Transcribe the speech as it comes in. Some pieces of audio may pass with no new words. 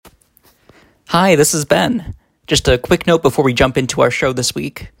Hi, this is Ben. Just a quick note before we jump into our show this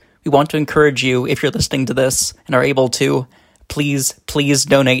week. We want to encourage you, if you're listening to this and are able to, please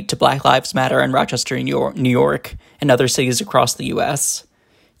donate to Black Lives Matter in Rochester, New York, and other cities across the U.S.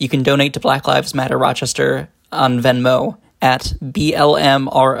 You can donate to Black Lives Matter Rochester on Venmo at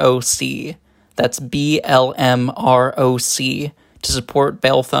BLMROC. That's BLMROC to support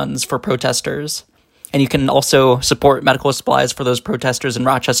bail funds for protesters. And you can also support medical supplies for those protesters in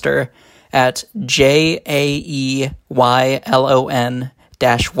Rochester at JAEYLON-Y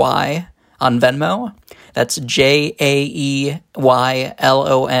on Venmo. That's JAEYLON-Y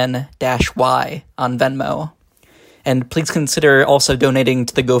on Venmo. And please consider also donating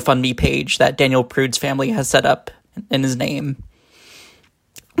to the GoFundMe page that Daniel Prude's family has set up in his name.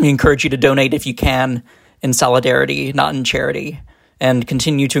 We encourage you to donate if you can in solidarity, not in charity, and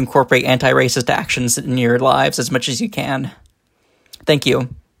continue to incorporate anti-racist actions in your lives as much as you can. Thank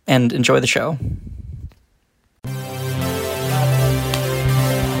you, and enjoy the show. Do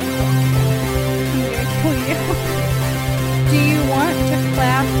you want to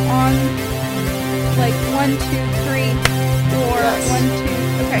clap on, like, 1, 2, 3, or yes. 1, 2,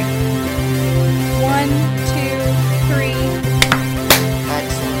 okay. 1, 2, 3.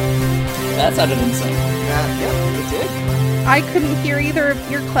 Excellent. That sounded insane. Yeah, it did. I couldn't hear either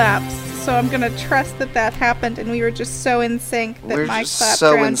of your claps, so I'm gonna trust that happened, and we were just so in sync that We're my just clap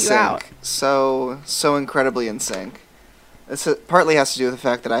so in drowned you sync. out. So incredibly in sync. This partly has to do with the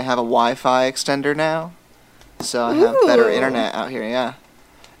fact that I have a Wi-Fi extender now, so I have better Ooh. internet out here. Yeah,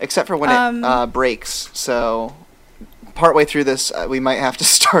 except for when it breaks. So partway through this, we might have to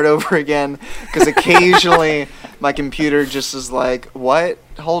start over again because occasionally my computer just is like, "What?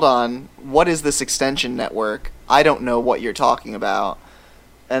 Hold on. What is this extension network? I don't know what you're talking about."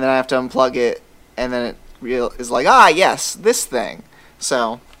 And then I have to unplug it, and then it is like, yes, this thing.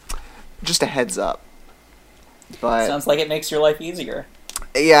 So, just a heads up. But Sounds like it makes your life easier.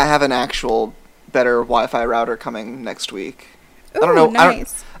 yeah, I have an actual better Wi-Fi router coming next week. Ooh, I don't know.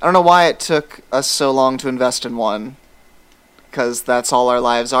 nice. I don't know why it took us so long to invest in one, because that's all our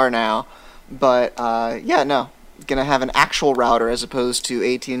lives are now. But yeah, no, gonna have an actual router as opposed to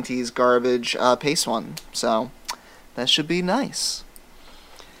AT&T's garbage Pace one. So that should be nice.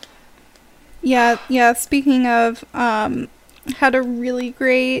 Yeah. Speaking of, had a really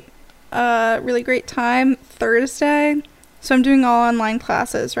great time Thursday. So I'm doing all online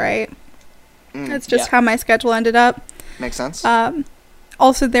classes, right? That's just how my schedule ended up. Makes sense.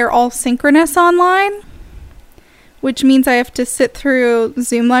 Also, they're all synchronous online, which means I have to sit through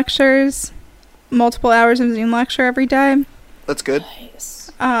Zoom lectures, multiple hours of Zoom lecture every day. That's good. Nice.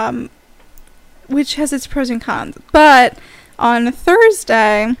 Which has its pros and cons. But on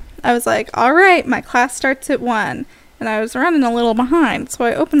Thursday, I was like, all right, my class starts at 1. And I was running a little behind. So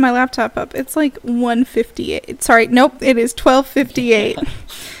I opened my laptop up. It's like 1:58. Sorry, nope, it is 12:58.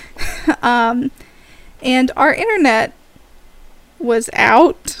 And our internet was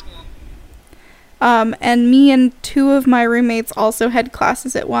out. And me and 2 of my roommates also had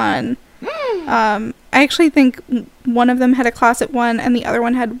classes at 1. I actually think one of them had a class at 1 and the other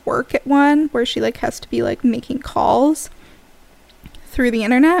one had work at 1, where she like has to be like making calls through the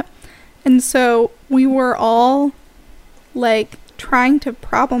internet. And so we were all like trying to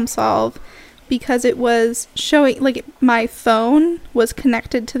problem solve because it was showing like my phone was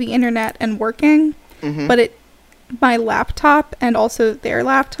connected to the internet and working, but my laptop and also their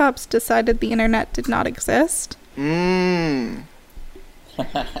laptops decided the internet did not exist. And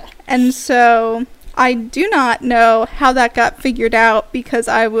so I do not know how that got figured out because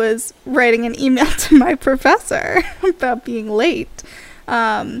I was writing an email to my professor about being late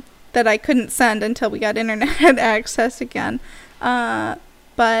that I couldn't send until we got internet access again.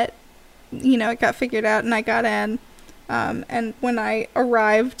 But, you know, it got figured out and I got in. And when I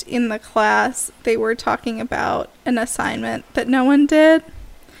arrived in the class, they were talking about an assignment that no one did.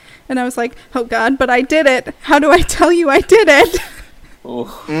 And I was like, oh God, but I did it. How do I tell you I did it?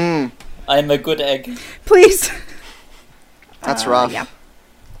 I'm a good egg. Please. That's rough.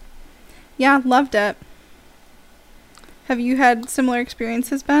 Yeah, loved it. Have you had similar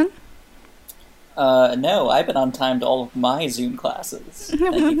experiences, Ben? No, I've been on time to all of my Zoom classes.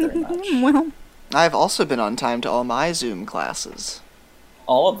 Thank you very much. Well, I've also been on time to all my Zoom classes.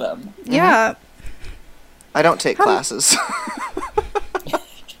 All of them. yeah. I don't take classes.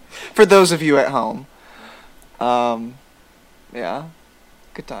 For those of you at home. Yeah.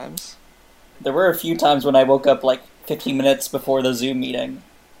 Good times. There were a few times when I woke up like 15 minutes before the Zoom meeting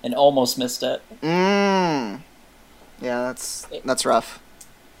and almost missed it. Yeah, that's rough.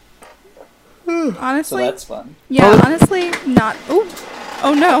 Honestly, So that's fun. yeah, honestly, not.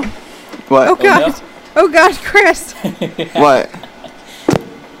 Oh no. What? Oh god. no. Oh god, Chris. What?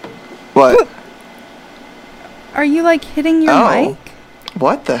 What? Are you like hitting your mic?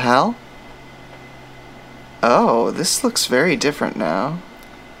 What the hell? Oh, this looks very different now.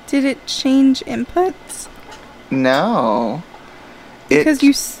 Did it change inputs? No. Because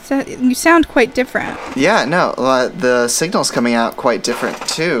you sound quite different. Yeah, no, the signal's coming out quite different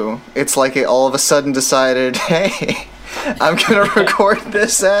too. It's like it all of a sudden decided, hey, I'm gonna record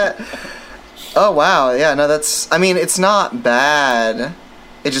this at... Oh wow, yeah, no, I mean, it's not bad.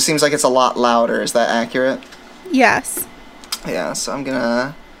 It just seems like it's a lot louder. Is that accurate? Yes. Yeah, so I'm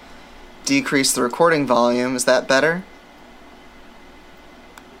gonna decrease the recording volume. Is that better?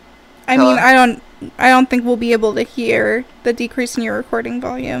 I mean, I don't think we'll be able to hear the decrease in your recording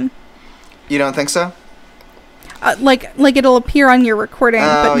volume. You don't think so? Like it'll appear on your recording,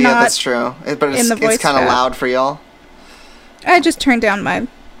 but yeah, not that's true. But in the voice it's kind of chat. loud for y'all. I just turned down my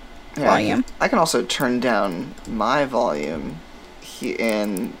volume. I can also turn down my volume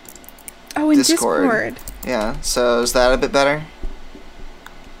in in Discord. Yeah, so is that a bit better?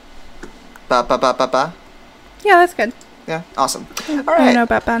 Ba ba ba ba ba? Yeah, that's good. Yeah, awesome. All I right. don't know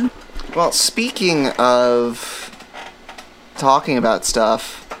about Ben. Well, speaking of talking about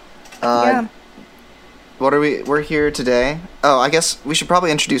stuff, Yeah. what are we're here today. Oh, I guess we should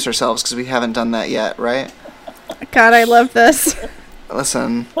probably introduce ourselves because we haven't done that yet, right? God, I love this.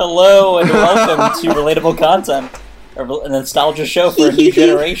 Listen. Hello and welcome to Relatable Content, a nostalgia show for a new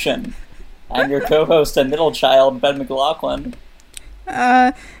generation. I'm your co-host and middle child, Ben McLaughlin.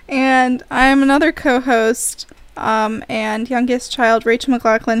 And I'm another co-host, and youngest child, Rachel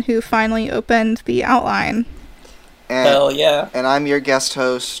McLaughlin, who finally opened the outline. Hell yeah. And I'm your guest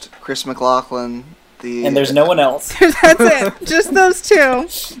host, Chris McLaughlin. And there's no one else. That's it. Just those two.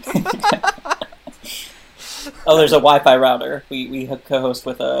 Oh, there's a Wi-Fi router. We co-host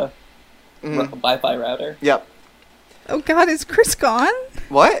with a Wi-Fi router. Yep. Oh god, is Chris gone?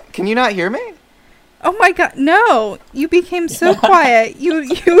 What? Can you not hear me? Oh my god, no! You became so quiet. You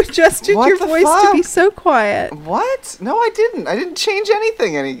adjusted What your the voice fuck? to be so quiet. What? No, I didn't. I didn't change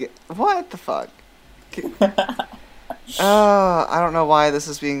anything. What the fuck? I don't know why this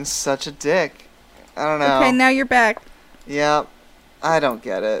is being such a dick. I don't know. Okay, now you're back. Yep. I don't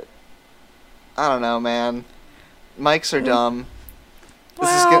get it. I don't know, man. Mics are dumb.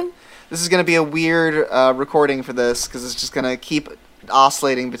 This is gonna be a weird recording for this because it's just gonna keep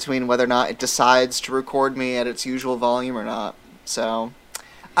oscillating between whether or not it decides to record me at its usual volume or not. So,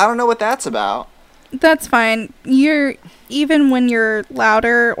 I don't know what that's about. That's fine. Even when you're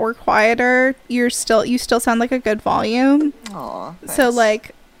louder or quieter, you still sound like a good volume. Aw, So thanks.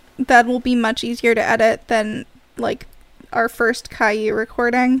 like that will be much easier to edit than like our first Caillou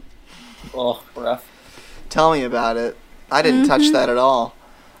recording. Oh, rough. Tell me about it. I didn't touch that at all.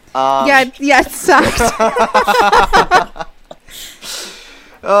 Yeah, it sucked.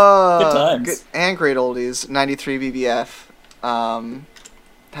 Good times. And great oldies. 93 BBF.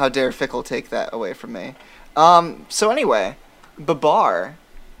 How dare Fickle take that away from me. So anyway, Babar,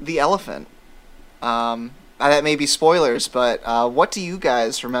 the elephant. That may be spoilers, but what do you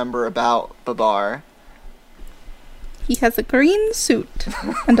guys remember about Babar? He has a green suit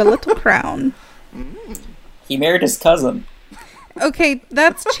and a little crown. He married his cousin. Okay,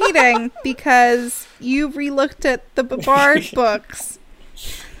 that's cheating because you relooked at the Babar books.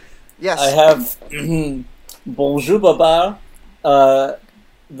 Yes. I have Bonjour Babar,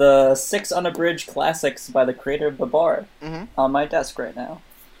 the 6 unabridged classics by the creator of Babar on my desk right now.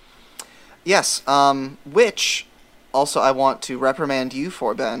 Yes, which also I want to reprimand you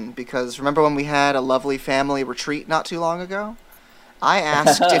for, Ben, because remember when we had a lovely family retreat not too long ago? I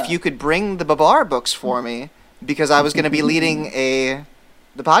asked if you could bring the Babar books for me because I was going to be leading the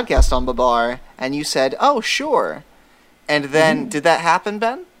podcast on Babar, and you said, "Oh, sure." And then did that happen,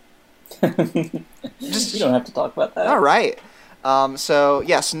 Ben? You don't have to talk about that. All right. So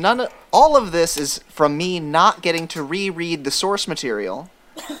yes, all of this is from me not getting to reread the source material.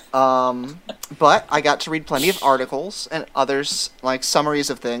 But I got to read plenty of articles and others, like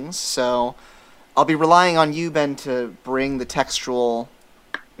summaries of things, so I'll be relying on you, Ben, to bring the textual,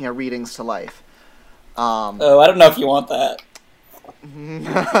 readings to life. I don't know if you want that.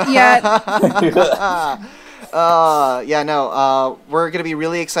 Yeah. We're gonna be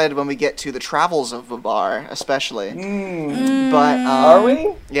really excited when we get to the travels of Babar, especially. But Are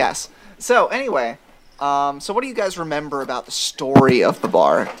we? yes. So anyway, so what do you guys remember about the story of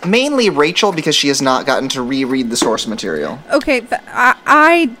Babar? Mainly Rachel, because she has not gotten to reread the source material. Okay,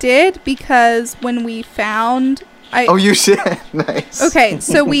 I did because when we found... Oh, you did? Nice. Okay,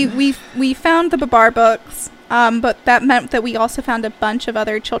 so we found the Babar books, But that meant that we also found a bunch of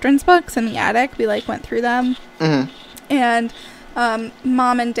other children's books in the attic. We went through them. Mm-hmm. And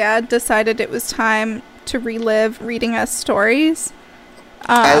Mom and Dad decided it was time to relive reading us stories.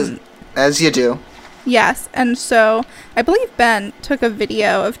 As you do. Yes, and so I believe Ben took a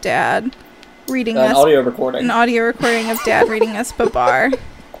video of Dad reading us... An audio recording. An audio recording of Dad reading us Babar.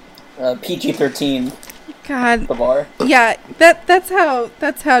 PG-13. God. Babar. Yeah, that's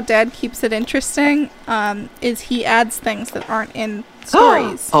how Dad keeps it interesting, is he adds things that aren't in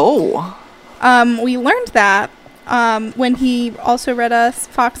stories. Oh. We learned that when he also read us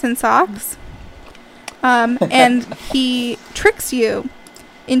Fox and Socks. And he tricks you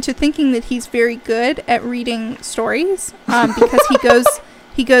into thinking that he's very good at reading stories, because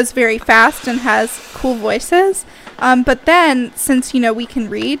he goes very fast and has cool voices. But then, since we can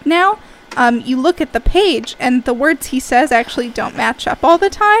read now, you look at the page and the words he says actually don't match up all the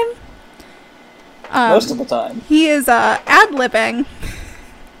time. Most of the time. He is ad-libbing.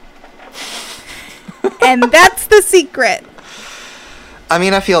 And that's the secret. I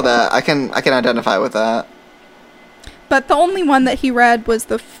mean, I feel that. I can identify with that. But the only one that he read was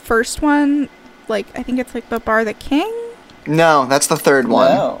the first one. I think it's Babar the King? No, that's the third one.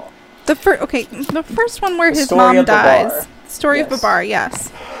 No. The first one where The his Story mom of Babar. dies. Story Yes. of Babar,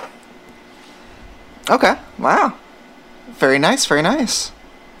 yes. Okay. Wow. Very nice, very nice.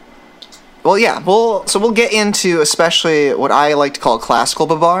 Well, yeah. We'll get into especially what I like to call classical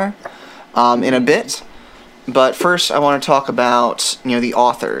Babar in a bit. But first, I want to talk about, the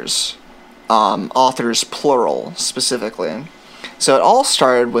authors. Authors plural, specifically. So it all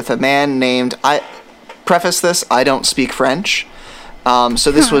started with a man named... Preface this, I don't speak French.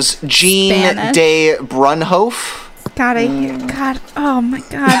 So this was Jean Spanish. de Brunhoff. God, God, oh my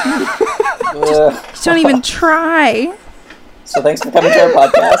God. Don't even try. So thanks for coming to our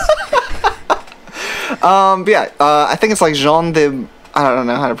podcast. I think it's Jean de... I don't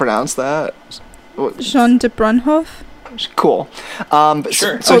know how to pronounce that. Jean de Brunhoff? Cool.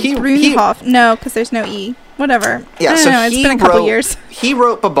 Sure. So Brunhoff. No, because there's no E. Whatever. Yeah, I don't know. It's been a couple years. He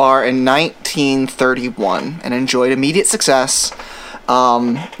wrote Babar in 1931 and enjoyed immediate success.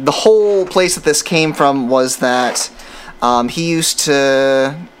 The whole place that this came from was that he used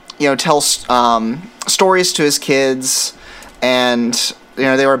to, tell stories to his kids, and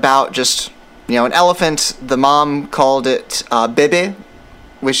they were about just an elephant. The mom called it bébé,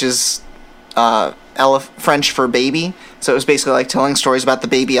 which is French for baby. So it was basically telling stories about the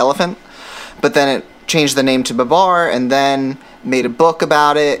baby elephant. But then it changed the name to Babar, and then made a book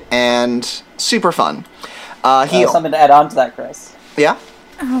about it, and super fun. Something to add on to that, Chris. Yeah?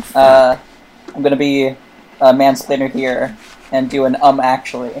 Oh, fuck. I'm going to be a mansplainer here and do an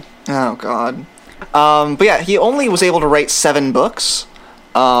actually. Oh, God. But yeah, he only was able to write 7 books.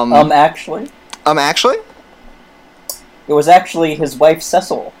 Actually? Actually? It was actually his wife,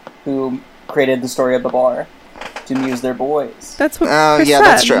 Cecil, who created the story of Babar to amuse their boys. That's what Oh, Chris yeah, said.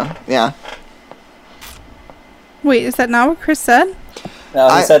 that's true. Yeah. Wait, is that not what Chris said? No,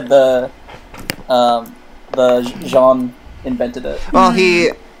 he said the Jean invented it. Well,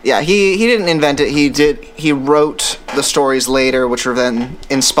 he didn't invent it. He wrote the stories later, which were then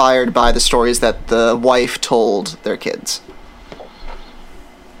inspired by the stories that the wife told their kids.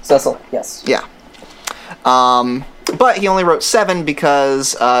 Cecil, yes. Yeah. But he only wrote 7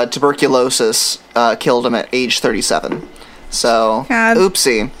 because tuberculosis killed him at age 37. So, God.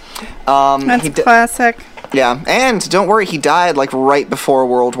 oopsie. That's classic. Yeah, and don't worry, he died right before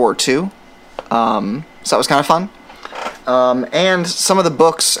World War II. So that was kind of fun. And some of the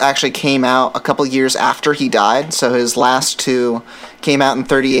books actually came out a couple years after he died. So his last 2 came out in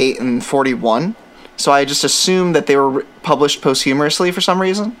 38 and 41. So I just assumed that they were published posthumously for some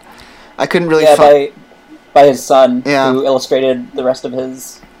reason. I couldn't really find... by his son, Yeah. who illustrated the rest of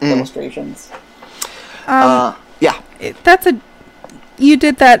his illustrations. Yeah. You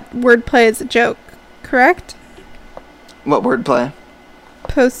did that wordplay as a joke, correct? What wordplay?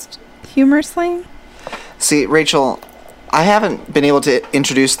 Posthumously? See, Rachel, I haven't been able to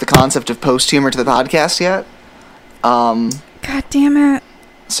introduce the concept of post-humor to the podcast yet. God damn it.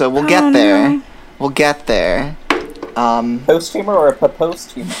 So we'll get there. No. We'll get there. Post-humor or a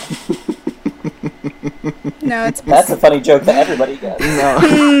post-humor? No, it's That's a funny joke that everybody gets. No.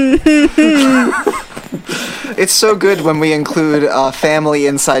 It's so good when we include family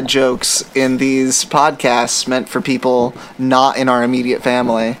inside jokes in these podcasts meant for people not in our immediate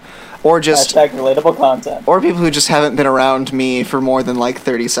family. Or just... Hashtag relatable content. Or people who just haven't been around me for more than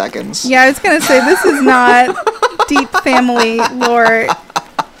 30 seconds. Yeah, I was gonna say, this is not deep family lore.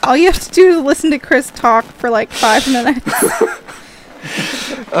 All you have to do is listen to Chris talk for 5 minutes.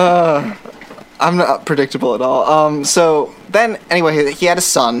 I'm not predictable at all. So then, anyway, he had a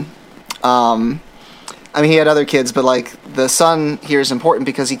son. He had other kids, but, like, the son here is important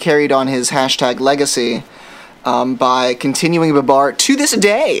because he carried on his hashtag legacy by continuing Babar to this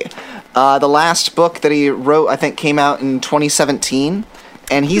day. The last book that he wrote, I think, came out in 2017,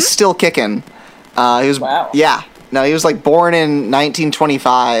 and he's still kicking. Wow. Yeah. No, he was, like, born in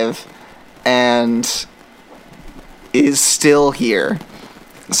 1925 and is still here.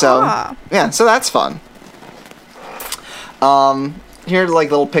 So, yeah, so that's fun. Here are, like,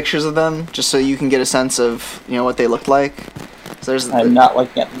 little pictures of them, just so you can get a sense of, what they looked like. So I'm not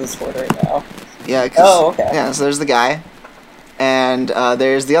looking at this one right now. Yeah. Okay. Yeah, so there's the guy, and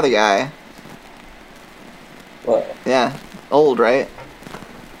there's the other guy. Whoa. Yeah, old, right?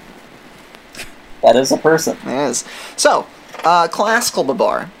 That is a person. It is. So, classical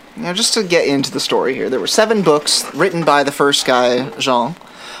Babar. Just to get into the story here, there were 7 books written by the first guy, Jean.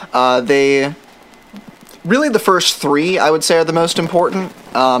 Really, the first 3, I would say, are the most important.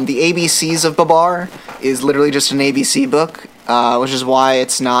 The ABCs of Babar is literally just an ABC book, which is why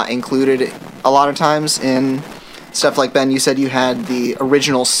it's not included a lot of times in stuff like, Ben, you said you had the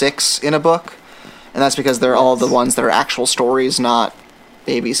original 6 in a book, and that's because they're all the ones that are actual stories, not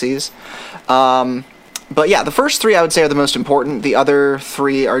ABCs. But yeah, the first 3, I would say, are the most important. The other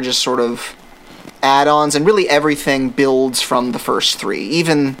 3 are just sort of add-ons, and really everything builds from the first 3,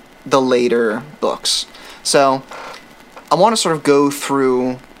 even the later books. So, I want to sort of go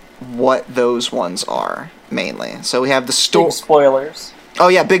through what those ones are, mainly. So we have the story... Big spoilers. Oh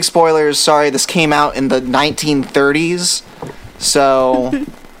yeah, big spoilers. Sorry, this came out in the 1930s. So,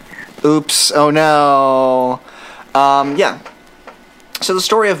 oops, oh no. Yeah. So the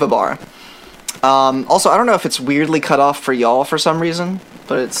story of Babar. Also, I don't know if it's weirdly cut off for y'all for some reason,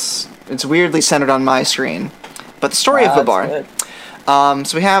 but it's weirdly centered on my screen. But the story of Babar.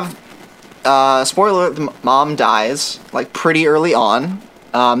 So we have... spoiler alert, the mom dies, like, pretty early on.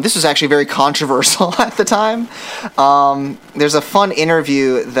 This was actually very controversial at the time. There's a fun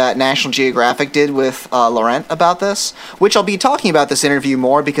interview that National Geographic did with Laurent about this, which I'll be talking about this interview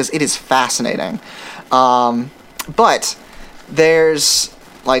more because it is fascinating. But there's,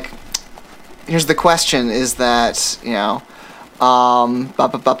 like, here's the question, is that,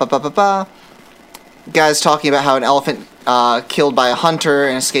 guys talking about how an elephant killed by a hunter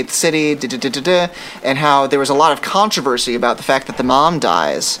and escaped the city, and how there was a lot of controversy about the fact that the mom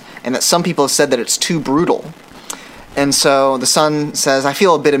dies, and that some people have said that it's too brutal. And so the son says, I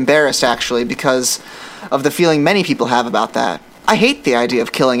feel a bit embarrassed, actually, because of the feeling many people have about that. I hate the idea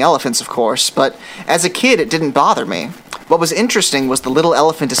of killing elephants, of course, but as a kid it didn't bother me. What was interesting was the little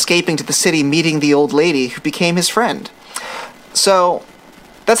elephant escaping to the city, meeting the old lady who became his friend. So...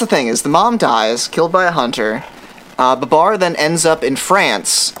 that's the thing, is the mom dies, killed by a hunter. Babar then ends up in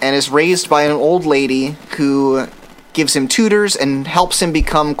France and is raised by an old lady who gives him tutors and helps him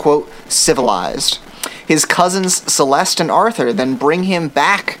become, quote, civilized. His cousins Celeste and Arthur then bring him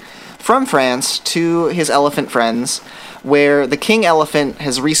back from France to his elephant friends, where the king elephant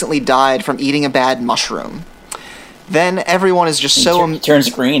has recently died from eating a bad mushroom. Then everyone is just He turns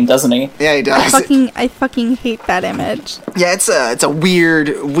green, doesn't he? Yeah, he does. I fucking hate that image. Yeah, it's a weird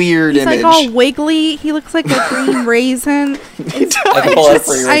He's image. He's like all wiggly. He looks like a green raisin.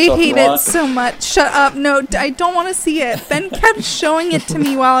 I hate it so much. Shut up. No, I don't want to see it. Ben kept showing it to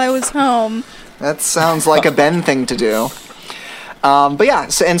me while I was home. That sounds like a Ben thing to do. But yeah,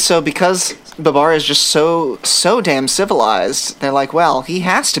 so because Babar is just so damn civilized, they're like, well, he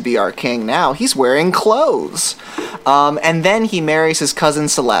has to be our king now. He's wearing clothes. And then he marries his cousin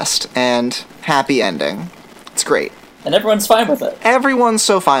Celeste, and happy ending. It's great. And everyone's fine with it. Everyone's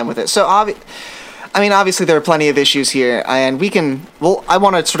so fine with it. So, obviously there are plenty of issues here, and I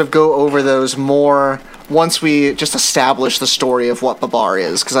want to sort of go over those more once we just establish the story of what Babar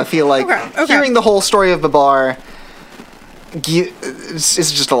is, because I feel like hearing the whole story of Babar is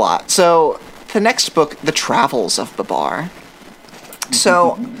just a lot. So, the next book, The Travels of Babar.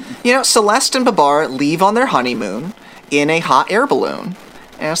 So, Celeste and Babar leave on their honeymoon in a hot air balloon.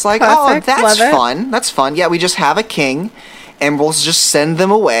 And it's like, Perfect. Oh, that's fun. That's fun. Yeah, we just have a king, and we'll just send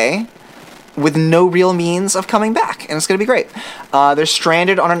them away with no real means of coming back. And it's going to be great. They're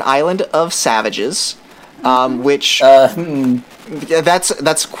stranded on an island of savages, which...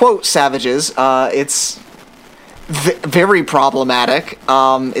 That's quote, savages. It's... very problematic.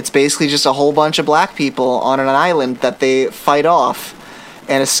 It's basically just a whole bunch of black people on an island that they fight off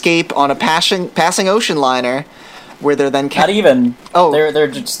and escape on a passing ocean liner, where they're then not even. Oh, they're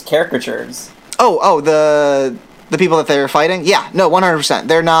just caricatures. The people that they're fighting. Yeah, no, 100%.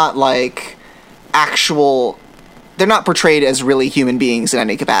 They're not like actual. They're not portrayed as really human beings in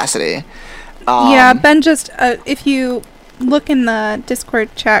any capacity. Yeah, Ben just, if you look in the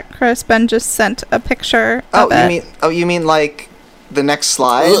Discord chat, Chris, Ben just sent a picture of it. You mean like the next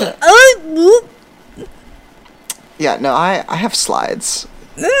slide? Yeah, no, I have slides.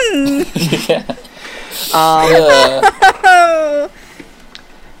 Yeah.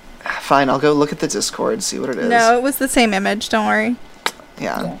 Fine, I'll go look at the Discord, see what it is. No, it was the same image, don't worry.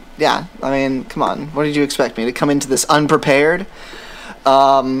 Yeah, I mean, come on. What did you expect me to come into this unprepared?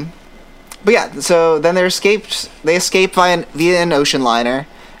 But yeah, so then they escape via an ocean liner,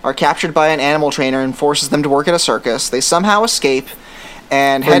 are captured by an animal trainer and forces them to work at a circus. They somehow escape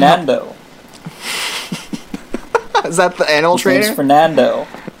and Fernando. Is that the animal His trainer? name's Fernando.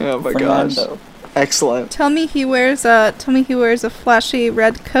 Oh my Fernando. gosh. Excellent. Tell me he wears a flashy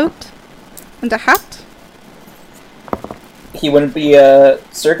red coat and a hat. He wouldn't be a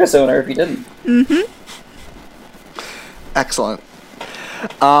circus owner if he didn't. Mm-hmm. Excellent.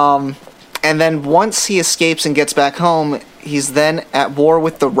 And then once he escapes and gets back home, he's then at war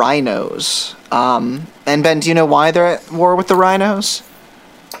with the rhinos. And Ben, do you know why they're at war with the rhinos?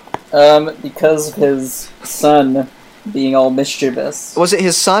 Because of his son being all mischievous. Was it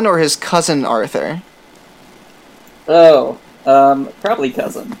his son or his cousin Arthur? Oh, probably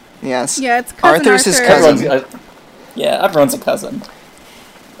cousin. Yes. Yeah, it's cousin Arthur's his Arthur. cousin. Everyone's a cousin.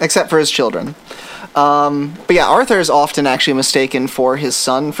 Except for his children. But yeah, Arthur is often actually mistaken for his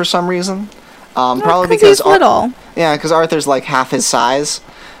son for some reason. Probably because he's little. Yeah, because Arthur's like half his size.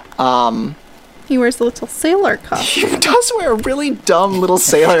 He wears a little sailor costume. He does wear a really dumb little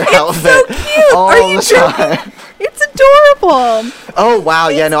sailor outfit so cute. all Are you the time. It's adorable. Oh wow,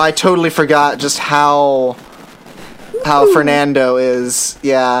 yeah, no, I totally forgot just how Fernando is.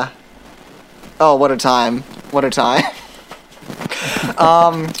 Yeah. Oh, what a time. What a time.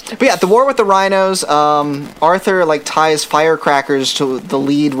 But yeah, the war with the rhinos, Arthur like ties firecrackers to the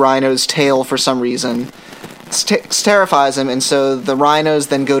lead rhino's tail for some reason. Terrifies him, and so the rhinos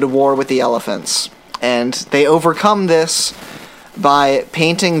then go to war with the elephants. And they overcome this by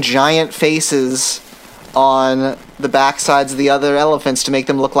painting giant faces on the backsides of the other elephants to make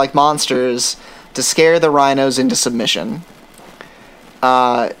them look like monsters to scare the rhinos into submission.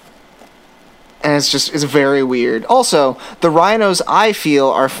 And it's very weird. Also, the rhinos, I feel,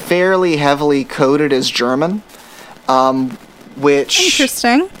 are fairly heavily coded as German, which...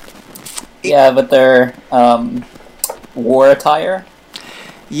 Interesting. Yeah, but they're war attire.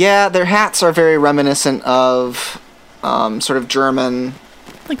 Yeah, their hats are very reminiscent of sort of German...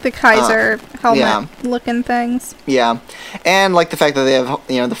 Like the Kaiser helmet-looking things. Yeah, and like the fact that they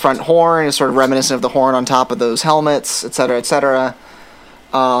have, the front horn is sort of reminiscent of the horn on top of those helmets, etc., etc.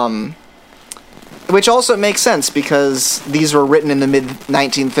 Which also makes sense because these were written in the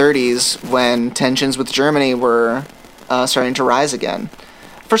mid-1930s when tensions with Germany were starting to rise again.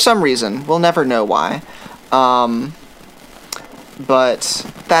 For some reason. We'll never know why. But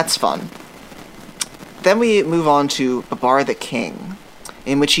that's fun. Then we move on to Babar the King,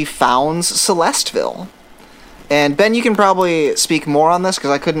 in which he founds Celestville. And Ben, you can probably speak more on this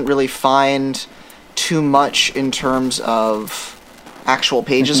because I couldn't really find too much in terms of actual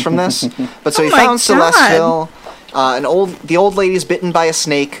pages from this. But so he founds Celestville. The old lady's bitten by a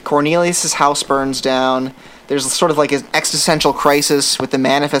snake. Cornelius' house burns down. There's sort of like an existential crisis with the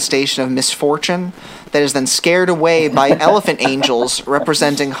manifestation of misfortune that is then scared away by elephant angels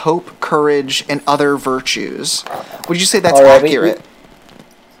representing hope, courage, and other virtues. Would you say that's accurate?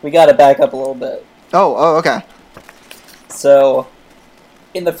 We gotta back up a little bit. Oh, okay. So,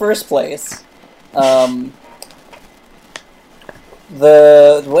 in the first place, the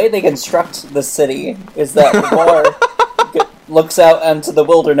way they construct the city is that Babar looks out onto the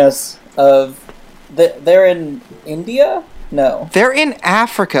wilderness of... They're in India? No. They're in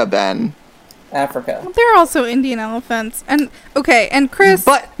Africa, Ben. Africa. They're also Indian elephants. And Chris...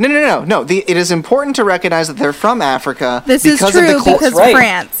 But, no. It is important to recognize that they're from Africa. This is true because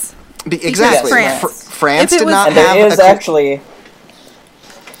France. Exactly. France did not and have... there is actually...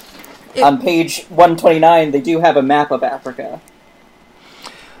 on page 129, they do have a map of Africa.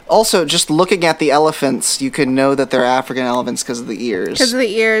 Also, just looking at the elephants, you could know that they're African elephants because of the ears. Because of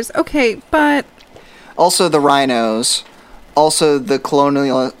the ears. Okay, but... Also the rhinos. Also the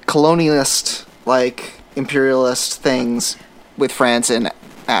colonialist, imperialist things with France in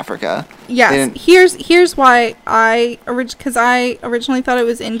Africa. Yes. Here's why because I originally thought it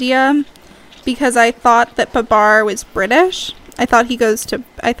was India, because I thought that Babar was British. I thought he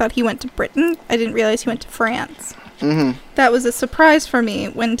went to Britain. I didn't realize he went to France. Mm-hmm. That was a surprise for me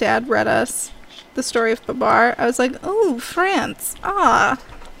when Dad read us the story of Babar. I was like, oh, France. Ah,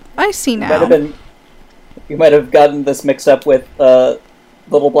 I see now. You might have gotten this mixed up with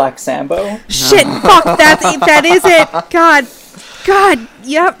Little Black Sambo. Shit, fuck, that is it. God,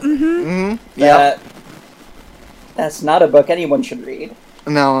 yep, Yep. That's not a book anyone should read.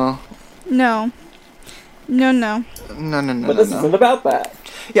 No. No. No. But this isn't about that.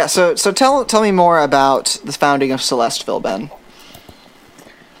 Yeah, so tell me more about the founding of Celestville, Ben.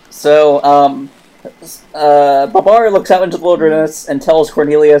 So, Babar looks out into the wilderness and tells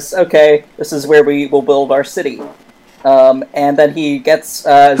Cornelius, okay, this is where we will build our city. And then he gets,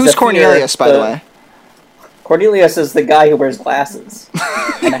 Who's Zephyr, Cornelius, by the way? Cornelius is the guy who wears glasses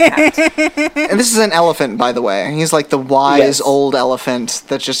and a hat. And this is an elephant, by the way. He's like the wise Yes. old elephant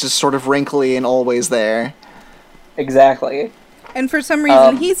that just is sort of wrinkly and always there. Exactly. And for some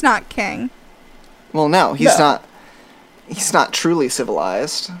reason, he's not king. Well, no, he's No. not. He's not truly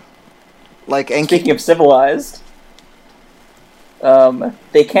civilized. Like Enki. Speaking of civilized,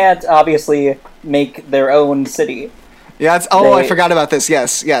 they can't obviously make their own city. Yeah. I forgot about this.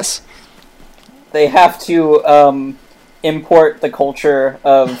 Yes. They have to import the culture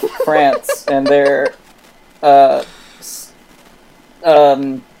of France and their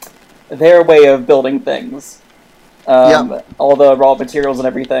way of building things. All the raw materials and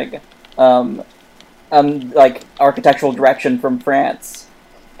everything. Like architectural direction from France,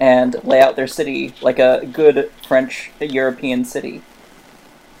 and lay out their city like a good French European city.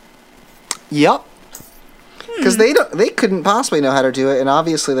 Yep. Because they couldn't possibly know how to do it, and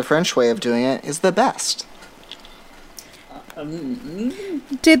obviously the French way of doing it is the best.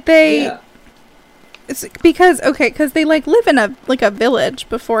 Did they... Yeah. Because they like live in a village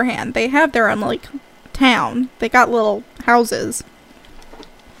beforehand. They have their own like town. They got little houses.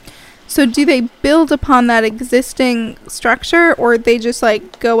 So do they build upon that existing structure, or they just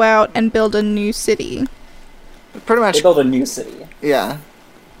like go out and build a new city? Pretty much. They build a new city. Yeah.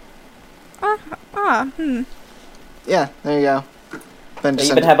 Yeah, there you go. Ben They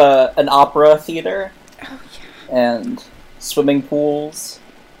just even said- have an opera theater. And swimming pools,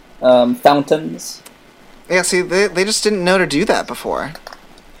 fountains. Yeah, see, they just didn't know to do that before.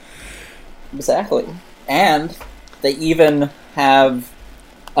 Exactly. And they even have,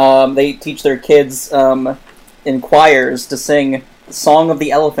 they teach their kids in choirs to sing Song of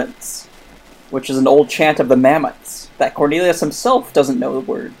the Elephants, which is an old chant of the Mammoths that Cornelius himself doesn't know the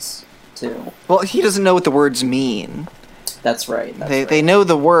words to. Well, he doesn't know what the words mean. That's right. They know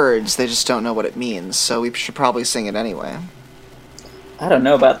the words, they just don't know what it means, so we should probably sing it anyway. I don't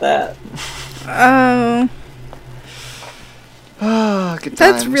know about that. Oh, Good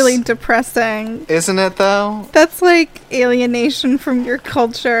that's times. really depressing. Isn't it, though? That's like alienation from your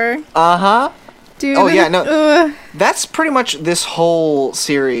culture, Uh-huh. dude. Oh, yeah, no. Ugh. That's pretty much this whole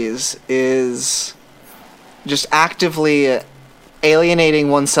series is just actively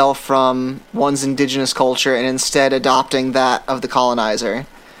alienating oneself from one's indigenous culture and instead adopting that of the colonizer.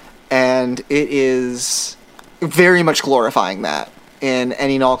 And it is very much glorifying that in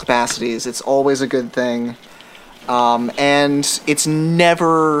any and all capacities. It's always a good thing. And it's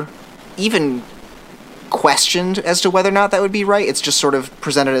never even questioned as to whether or not that would be right. It's just sort of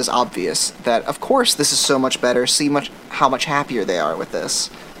presented as obvious that, of course, this is so much better. See how much happier they are with this.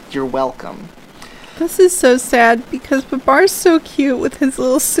 You're welcome. This is so sad because Babar's so cute with his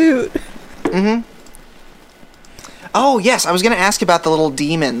little suit. Mm-hmm. Oh, yes, I was going to ask about the little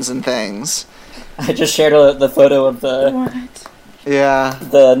demons and things. I just shared the photo of What? Yeah.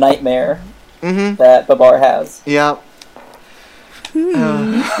 the nightmare Mm-hmm. that Babar has. Yep.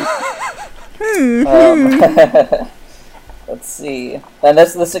 Let's see. And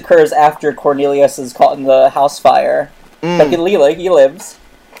this occurs after Cornelius is caught in the house fire. But he lives.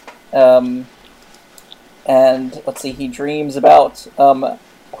 And let's see, he dreams about,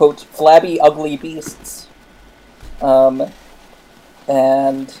 quote, flabby, ugly beasts. And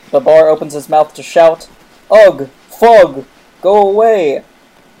Babar opens his mouth to shout, "Ugh! Fog! Go away!"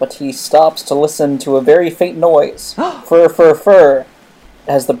 But he stops to listen to a very faint noise. Fur, fur, fur,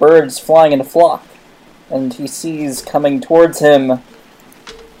 as the birds flying in a flock. And he sees coming towards him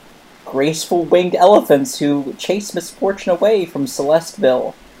graceful winged elephants who chase misfortune away from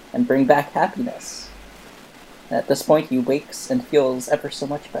Celestville and bring back happiness. And at this point, he wakes and feels ever so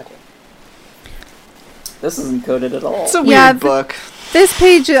much better. This isn't coded at all. It's a Yeah, weird book. This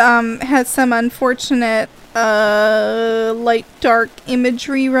page has some unfortunate light dark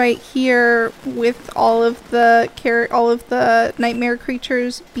imagery right here with all of the nightmare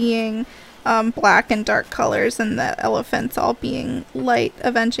creatures being black and dark colors, and the elephants all being light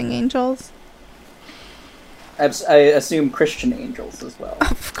avenging angels. I assume Christian angels as well.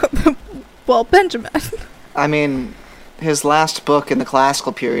 Well, Benjamin. I mean, his last book in the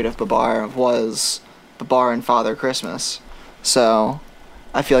classical period of Babar was Babar and Father Christmas. So,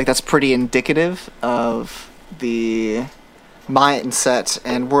 I feel like that's pretty indicative of the mindset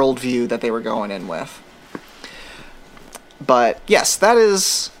and worldview that they were going in with. But yes,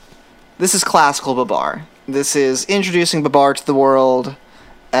 this is classical Babar. This is introducing Babar to the world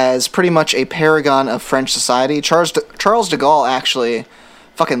as pretty much a paragon of French society. Charles de Gaulle actually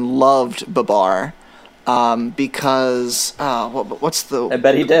fucking loved Babar because what's the? I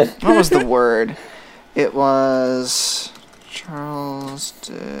bet he did. What was the word? It was Charles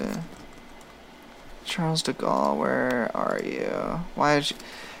de Gaulle. Where are you? Why did you?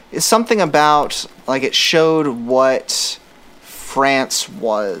 It's something about like it showed what France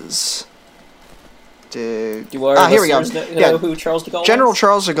was. Here we go. Know who Charles de Gaulle General was?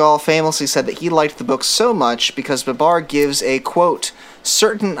 Charles de Gaulle famously said that he liked the book so much because Babar gives a, quote,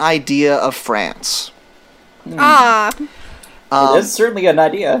 certain idea of France. It is certainly an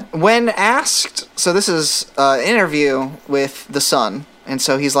idea. When asked, so this is an interview with The Sun, and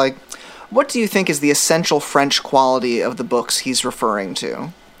so he's like, what do you think is the essential French quality of the books he's referring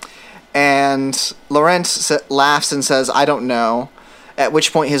to? And Laurent laughs and says, I don't know, at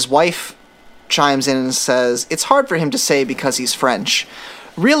which point his wife chimes in and says, it's hard for him to say because he's French.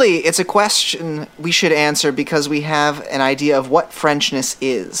 Really, it's a question we should answer because we have an idea of what Frenchness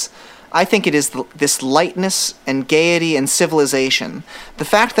is. I think it is this lightness and gaiety and civilization. The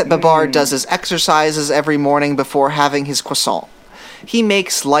fact that Babar does his exercises every morning before having his croissant. He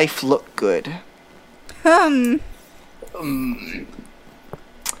makes life look good. That's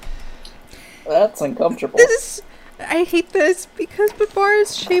uncomfortable. I hate this because Babar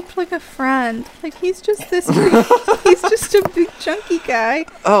is shaped like a friend. Like he's just this. He's just a big chunky guy.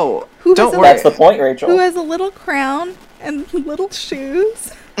 Oh, don't worry. That's the point, Rachel. Who has a little crown and little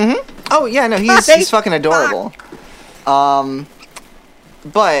shoes. Mm-hmm. Oh yeah, no, he's fucking adorable. But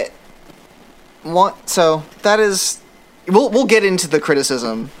so that is. We'll get into the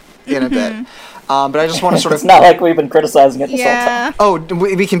criticism in a bit. But I just want to sort of... It's not like we've been criticizing it this whole time. Oh,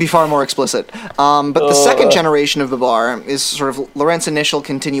 we can be far more explicit. But the second generation of Babar is sort of Laurent's initial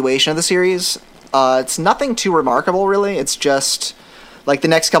continuation of the series. It's nothing too remarkable, really. It's just... Like, the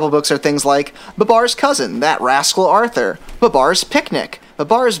next couple books are things like Babar's Cousin, That Rascal Arthur, Babar's Picnic,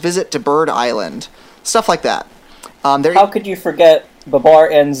 Babar's Visit to Bird Island, stuff like that. How could you forget Babar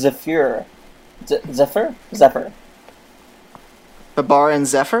and Zephyr? Zephyr? Babar and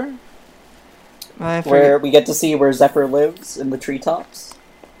Zephyr? Where we get to see where Zephyr lives in the treetops.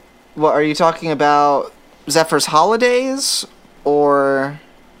 What, are you talking about Zephyr's Holidays, or...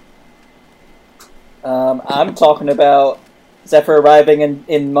 I'm talking about Zephyr arriving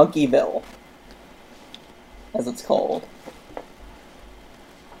in Monkeyville, as it's called.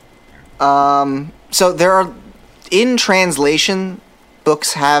 So there are... In translation,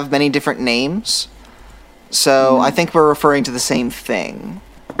 books have many different names, so I think we're referring to the same thing.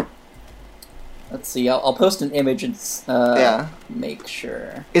 Let's see. I'll post an image and make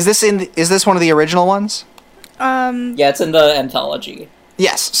sure. Is this one of the original ones? Yeah, it's in the anthology.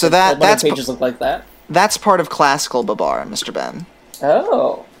 Yes. So that's pages look like that. That's part of classical Babar, Mr. Ben.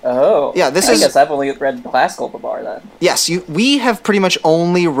 Oh. Yeah, I guess I've only read classical Babar then. Yes, we have pretty much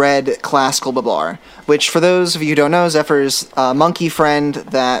only read classical Babar, which for those of you who don't know, Zephyr's a monkey friend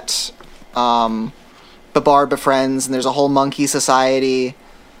that Babar befriends, and there's a whole monkey society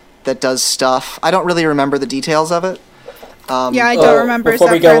that does stuff. I don't really remember the details of it. I don't remember. Before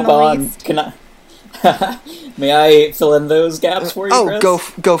we go on, can I... May I fill in those gaps for you,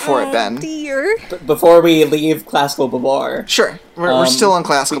 Chris? Go for it, Ben. Dear. Before we leave classical Babar... Sure, we're still on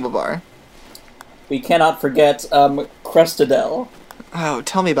classical Babar. We cannot forget Crustadel. Oh,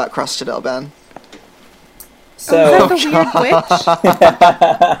 tell me about Crustadel, Ben. So... Is that the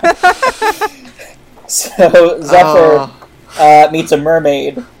weird witch? So, Zephyr meets a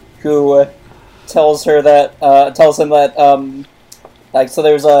mermaid who tells him that, so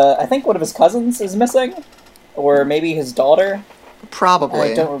there's I think one of his cousins is missing, or maybe his daughter?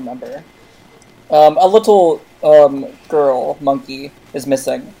 Probably. I don't remember. A little, girl, monkey, is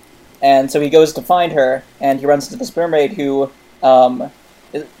missing, and so he goes to find her, and he runs into this mermaid who,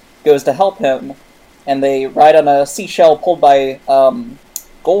 goes to help him, and they ride on a seashell pulled by,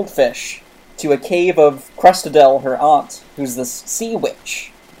 goldfish to a cave of Crustadel, her aunt, who's this sea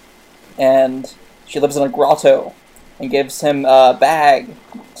witch. And she lives in a grotto and gives him a bag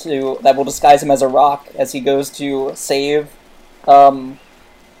that will disguise him as a rock as he goes to save the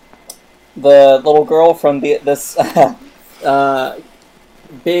little girl from this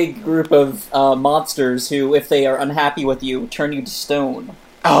big group of monsters who, if they are unhappy with you, turn you to stone.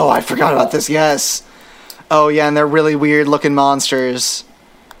 Oh, I forgot about this, yes. Oh, yeah, and they're really weird-looking monsters.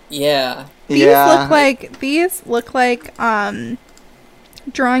 Yeah. These look like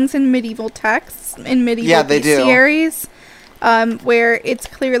drawings in medieval texts, in medieval Yeah, they do. bestiaries, where it's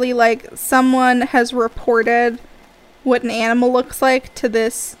clearly like someone has reported what an animal looks like to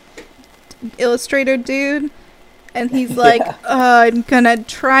this illustrator dude, and he's like, I'm gonna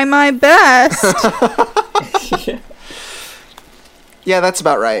try my best. Yeah, that's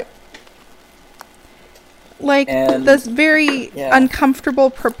about right. Like, And- those very yeah. uncomfortable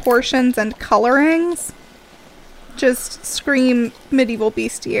proportions and colorings just scream medieval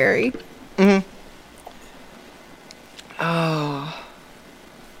bestiary. Mm-hmm. Oh,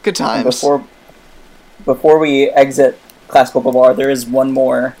 good times. Before we exit classical Babar, there is one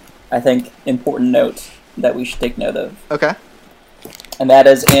more, I think, important note that we should take note of. Okay. And that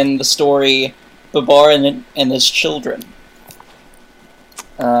is in the story Babar and his children.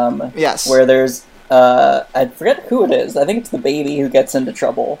 Yes. Where there's, I forget who it is. I think it's the baby who gets into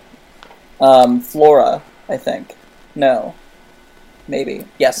trouble. Flora, I think. No. Maybe.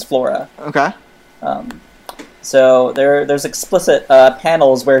 Yes, Flora. Okay. So there's explicit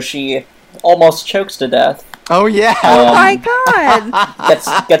panels where she almost chokes to death. Oh yeah. Oh my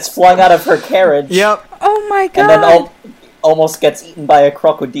god! Gets flung out of her carriage. Yep. Oh my god! And then almost gets eaten by a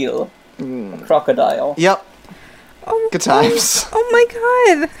crocodile. A crocodile. Yep. Oh, Good times. Oh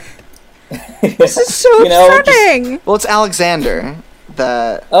my god! This is so You know, upsetting! Well, it's Alexander.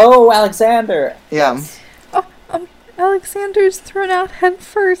 The Oh, Alexander! yeah. Alexander's thrown out head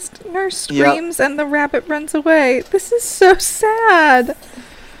first. Nurse Yep. screams and the rabbit runs away. This is so sad.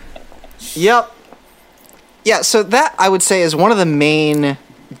 Yep. Yeah, so that, I would say, is one of the main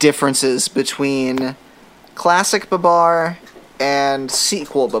differences between classic Babar and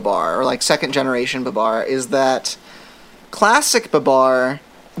sequel Babar, or like second generation Babar, is that classic Babar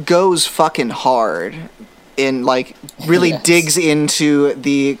goes fucking hard in, like, really Yes. digs into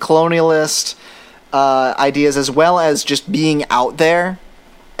the colonialist ideas, as well as just being out there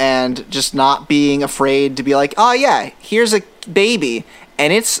and just not being afraid to be like, oh yeah, here's a baby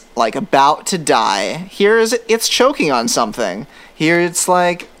and it's like about to die. It's choking on something. Here it's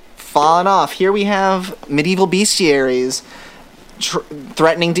like falling off. Here we have medieval bestiaries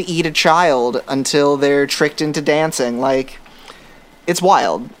threatening to eat a child until they're tricked into dancing. Like, it's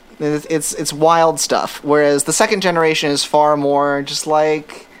wild. It's wild stuff. Whereas the second generation is far more just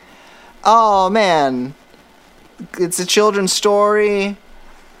like, oh man, it's a children's story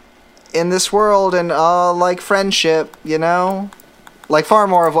in this world, and like friendship, you know? Like far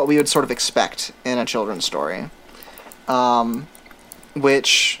more of what we would sort of expect in a children's story.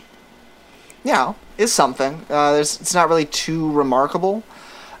 Which, you know, is something. It's not really too remarkable.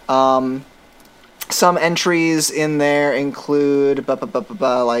 Some entries in there include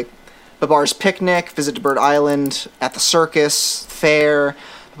like Babar's Picnic, Visit to Bird Island, At the Circus, Fair,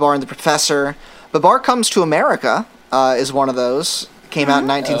 Babar and the Professor. Babar Comes to America is one of those. Came out in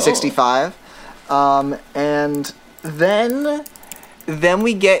 1965. And then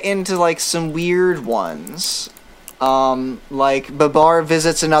we get into like some weird ones. Like Babar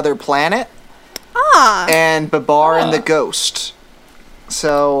Visits Another Planet and Babar and the Ghost.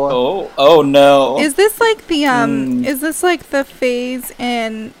 So Oh no. Is this like the is this like the phase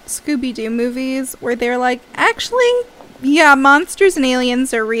in Scooby-Doo movies where they're like, actually, yeah, monsters and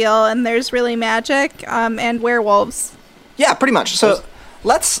aliens are real and there's really magic and werewolves. yeah, pretty much. So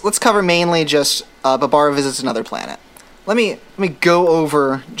let's cover mainly just Babar Visits Another Planet. Let me go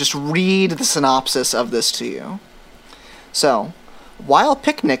over, just read the synopsis of this to you. So, while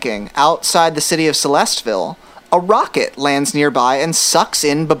picnicking outside the city of Celestville, a rocket lands nearby and sucks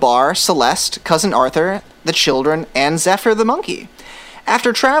in Babar, Celeste, Cousin Arthur, the children, and Zephyr the monkey.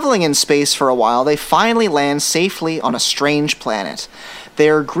 After traveling in space for a while, they finally land safely on a strange planet. They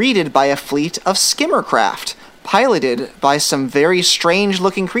are greeted by a fleet of skimmercraft, piloted by some very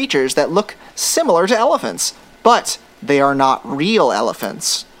strange-looking creatures that look similar to elephants, but they are not real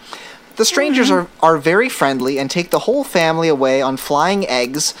elephants. The strangers are very friendly and take the whole family away on flying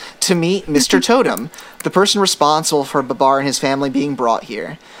eggs to meet Mr. Totem, the person responsible for Babar and his family being brought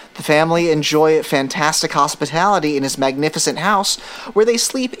here. The family enjoy fantastic hospitality in his magnificent house, where they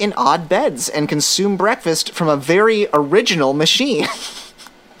sleep in odd beds and consume breakfast from a very original machine.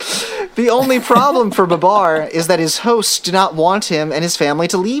 The only problem for Babar is that his hosts do not want him and his family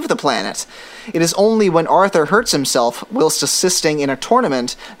to leave the planet. It is only when Arthur hurts himself whilst assisting in a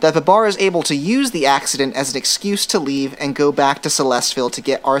tournament that Babar is able to use the accident as an excuse to leave and go back to Celestville to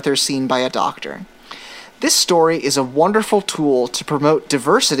get Arthur seen by a doctor. This story is a wonderful tool to promote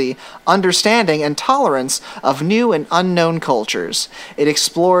diversity, understanding, and tolerance of new and unknown cultures. It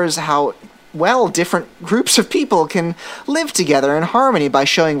explores how well different groups of people can live together in harmony by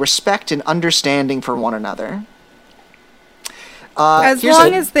showing respect and understanding for one another. As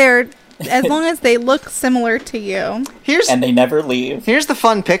long as they look similar to you. And they never leave. Here's the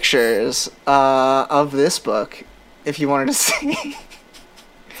fun pictures of this book, if you wanted to see.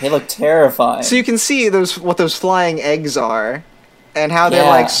 They look terrifying. So you can see what those flying eggs are, and how they're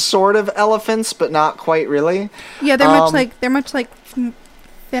like sort of elephants, but not quite really. Yeah, they're much like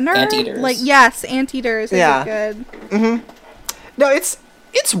thinner. Anteaters. Like yes, anteaters. Yeah. Good. Mm-hmm. No,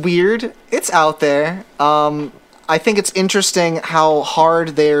 it's weird. It's out there. I think it's interesting how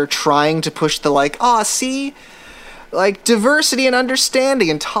hard they're trying to push the diversity and understanding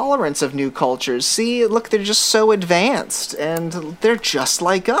and tolerance of new cultures. See, look, they're just so advanced, and they're just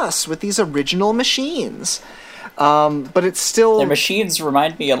like us with these original machines. But it's still... Their machines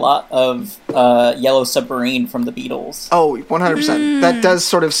remind me a lot of Yellow Submarine from the Beatles. Oh, 100%. That does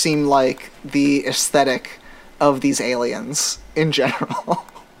sort of seem like the aesthetic of these aliens in general.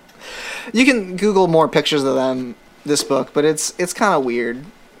 You can Google more pictures of them, this book, but it's kind of weird.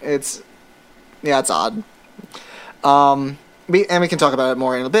 It's odd. We can talk about it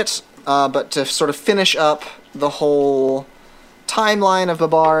more in a bit, but to sort of finish up the whole timeline of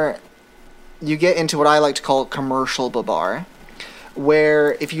Babar, you get into what I like to call commercial Babar,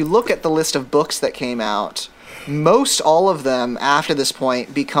 where if you look at the list of books that came out, most all of them after this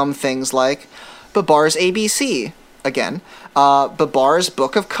point become things like Babar's ABC, again, Babar's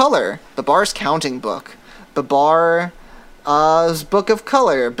Book of Color, Babar's Counting Book, Babar's Book of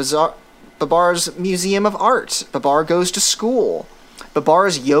Color, Babar's Museum of Art, Babar Goes to School,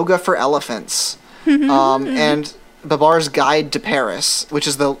 Babar's Yoga for Elephants, and Babar's Guide to Paris, which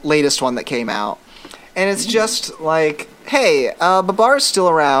is the latest one that came out. And it's just like, hey, Babar's still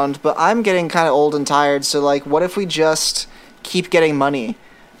around, but I'm getting kind of old and tired, so like, what if we just keep getting money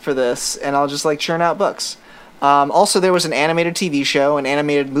for this, and I'll just like churn out books. Also, there was an animated TV show, an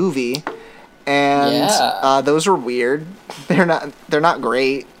animated movie, and those were weird. They're not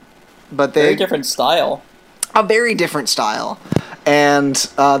great, but they're very different style. A very different style. And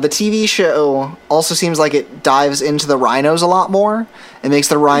the TV show also seems like it dives into the rhinos a lot more. It makes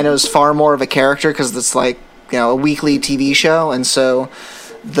the rhinos far more of a character because it's like, a weekly TV show, and so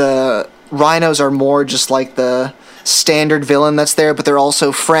the rhinos are more just like the standard villain that's there, but they're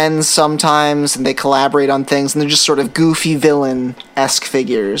also friends sometimes, and they collaborate on things, and they're just sort of goofy villain-esque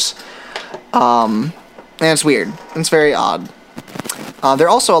figures. And it's weird. It's very odd. They're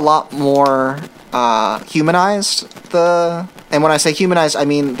also a lot more humanized. And when I say humanized, I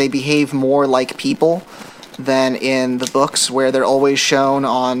mean they behave more like people than in the books, where they're always shown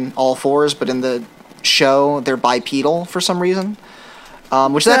on all fours, but in the show they're bipedal for some reason.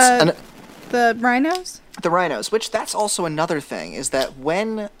 The rhinos? The rhinos, which that's also another thing, is that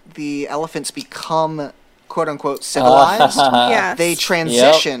when the elephants become quote-unquote civilized, yes. they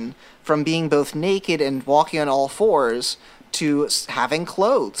transition from being both naked and walking on all fours to having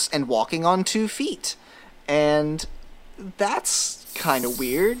clothes and walking on 2 feet. And that's kind of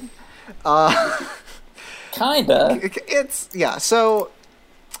weird. Kinda. So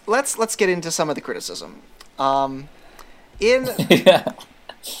let's get into some of the criticism. To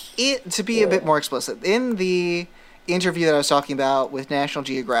be a bit more explicit, in the interview that I was talking about with National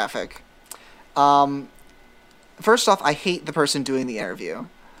Geographic, first off, I hate the person doing the interview,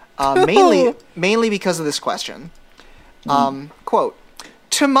 mainly because of this question. Quote,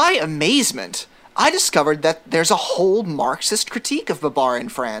 "To my amazement, I discovered that there's a whole Marxist critique of Babar in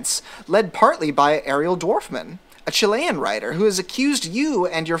France, led partly by Ariel Dwarfman, a Chilean writer who has accused you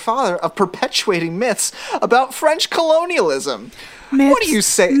and your father of perpetuating myths about French colonialism." What do you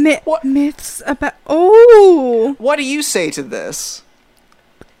say? Myths about... Oh! What do you say to this?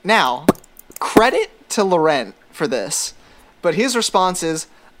 Now, credit to Laurent for this, but his response is,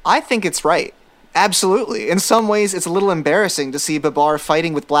 I think it's right. Absolutely. In some ways, it's a little embarrassing to see Babar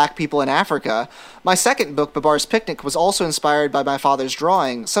fighting with black people in Africa. My second book, Babar's Picnic, was also inspired by my father's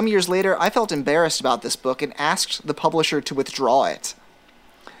drawing. Some years later, I felt embarrassed about this book and asked the publisher to withdraw it.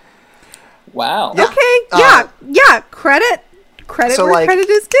 Wow. Yeah. Okay, Credit so, where credit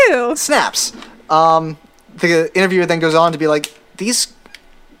is due. Snaps. The interviewer then goes on to be like, these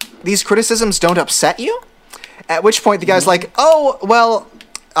criticisms don't upset you? At which point the guy's like, oh, well,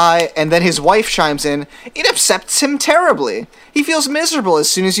 and then his wife chimes in, it upsets him terribly. He feels miserable as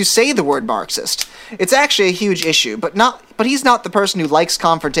soon as you say the word Marxist. It's actually a huge issue, but he's not the person who likes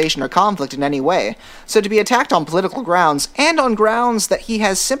confrontation or conflict in any way. So to be attacked on political grounds, and on grounds that he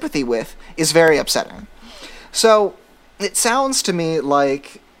has sympathy with, is very upsetting. So it sounds to me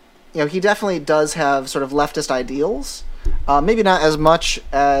like, he definitely does have sort of leftist ideals. Maybe not as much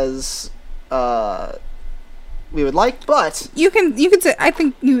as we would like, but you could say, I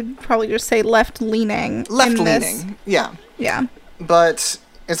think you would probably just say left leaning. Left leaning, yeah. Yeah. but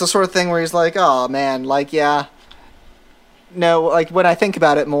it's the sort of thing where he's like, oh man, like, yeah, no, like, when I think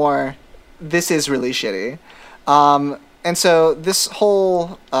about it more, this is really shitty. And so this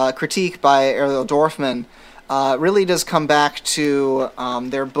whole critique by Ariel Dorfman really does come back to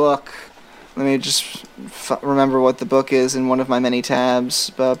their book. Let me just remember what the book is in one of my many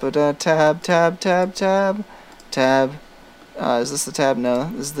tabs. Tab. Is this the tab?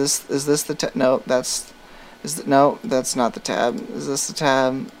 No. Is this the tab? No, no, that's not the tab. Is this the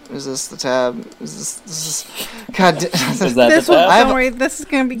tab? Is this the tab? Is this God. Is that this the tab? Don't worry, this is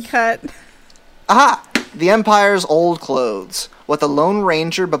gonna be cut. Aha! The Empire's old clothes. What the Lone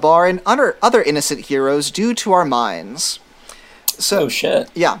Ranger, Babar, and other innocent heroes do to our minds. So, oh shit.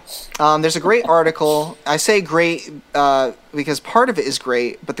 Yeah. There's a great article. I say great because part of it is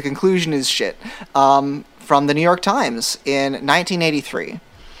great, but the conclusion is shit. From the New York Times in 1983.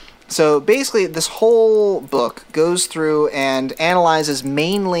 So basically, this whole book goes through and analyzes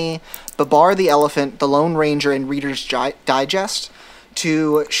mainly Babar the Elephant, the Lone Ranger, and Reader's Digest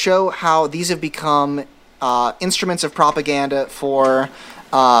to show how these have become instruments of propaganda for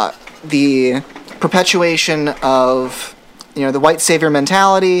the perpetuation of, the white savior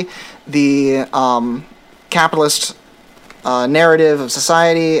mentality, the capitalist narrative of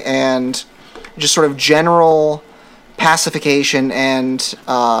society, and just sort of general pacification and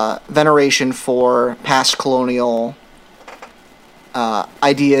veneration for past colonial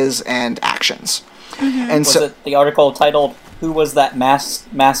ideas and actions. Mm-hmm. And was it the article titled "Who Was That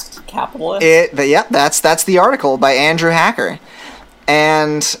Masked Capitalist"? That's the article by Andrew Hacker.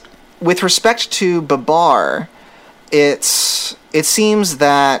 And with respect to Babar, it seems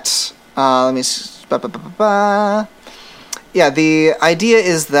that the idea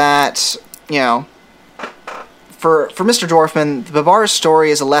is that, for Mr. Dorfman, Babar's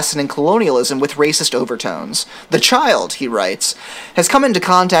story is a lesson in colonialism with racist overtones. The child, he writes, has come into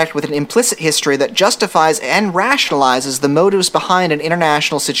contact with an implicit history that justifies and rationalizes the motives behind an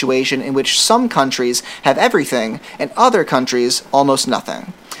international situation in which some countries have everything and other countries almost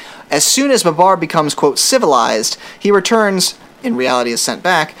nothing. As soon as Babar becomes, quote, civilized, he returns, in reality is sent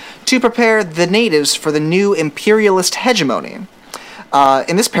back, to prepare the natives for the new imperialist hegemony.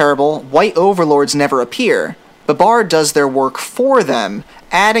 In this parable, white overlords never appear. Babar does their work for them,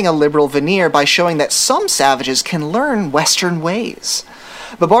 adding a liberal veneer by showing that some savages can learn Western ways.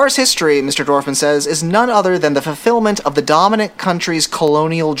 Babar's history, Mr. Dorfman says, is none other than the fulfillment of the dominant country's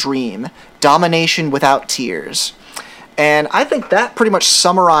colonial dream, domination without tears. And I think that pretty much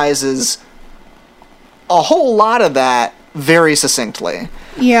summarizes a whole lot of that very succinctly.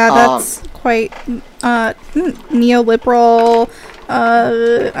 Yeah, that's quite neoliberal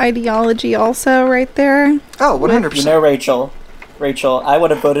ideology also right there. Oh, 100%. You know, Rachel, I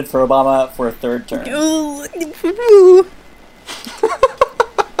would have voted for Obama for a third term.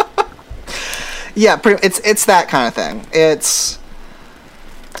 Yeah, it's that kind of thing.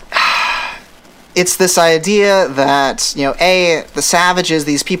 It's this idea that, the savages,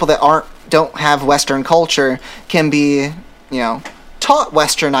 these people that don't have Western culture, can be, taught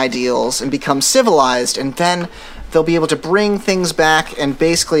Western ideals and become civilized, and then they'll be able to bring things back and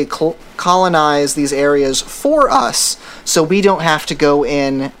basically colonize these areas for us, so we don't have to go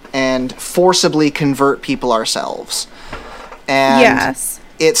in and forcibly convert people ourselves. And yes,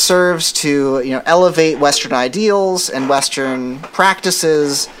 it serves to, elevate Western ideals and Western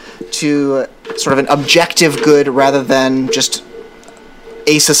practices to sort of an objective good rather than just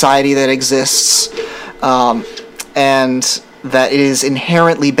a society that exists, and that it is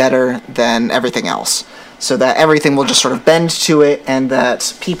inherently better than everything else. So that everything will just sort of bend to it, and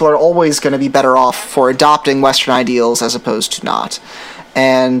that people are always going to be better off for adopting Western ideals as opposed to not.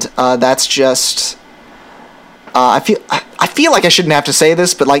 And that's just... I feel like I shouldn't have to say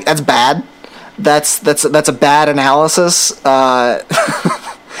this, but like that's bad. That's a bad analysis.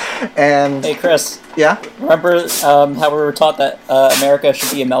 And hey, Chris. Yeah. Remember how we were taught that America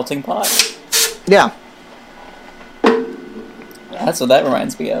should be a melting pot? Yeah. That's what that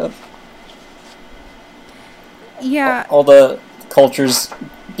reminds me of. Yeah. All the cultures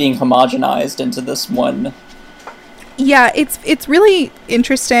being homogenized into this one. Yeah, it's really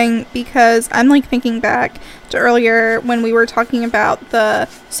interesting because I'm like thinking back to earlier when we were talking about the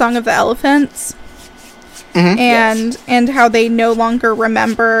Song of the Elephants, and how they no longer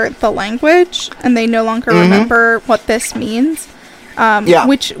remember the language and they no longer remember what this means.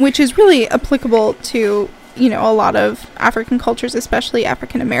 Which is really applicable to, a lot of African cultures, especially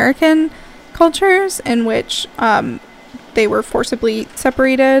African American cultures, in which they were forcibly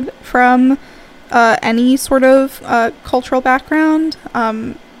separated from any sort of cultural background,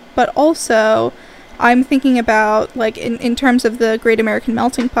 but also I'm thinking about, like, in terms of the Great American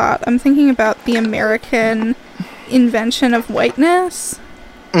Melting Pot, I'm thinking about the American invention of whiteness.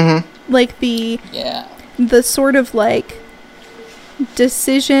 Mm-hmm. Like, the sort of, like,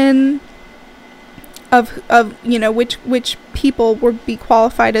 decision of you know, which people would be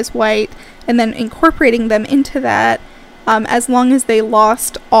qualified as white, and then incorporating them into that, as long as they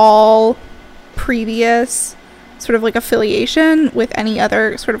lost all previous sort of, like, affiliation with any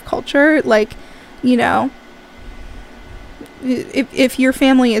other sort of culture. Like, you know, if your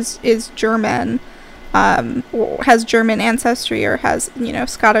family is German, or has German ancestry, or has, you know,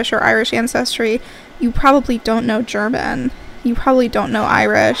 Scottish or Irish ancestry, you probably don't know German. You probably don't know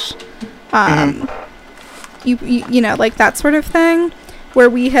Irish. You know, like, that sort of thing, where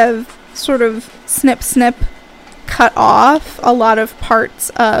we have sort of snip cut off a lot of parts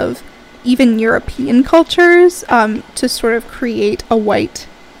of even European cultures, to sort of create a white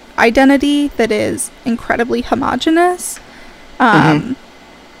identity that is incredibly homogenous. And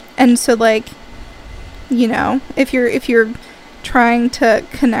so, like, you know, if you're trying to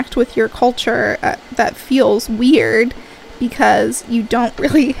connect with your culture, that feels weird because you don't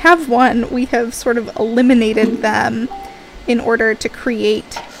really have one. We have sort of eliminated them in order to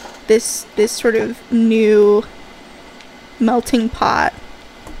create this sort of new melting pot.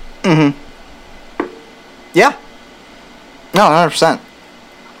 Yeah. No, 100%.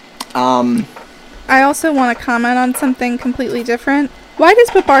 I also want to comment on something completely different. Why does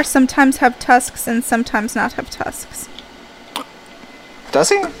Babar sometimes have tusks and sometimes not have tusks? Does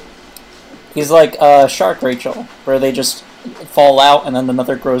he? He's like Shark Rachel, where they just fall out and then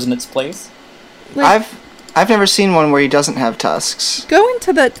another grows in its place. Like, I've never seen one where he doesn't have tusks. Go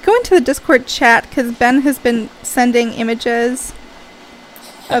into the Discord chat, because Ben has been sending images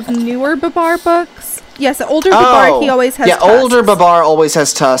of newer Babar books. Yes, older Babar, he always has tusks. Older Babar always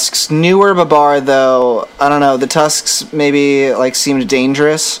has tusks. Newer Babar, though, I don't know, the tusks maybe, like, seemed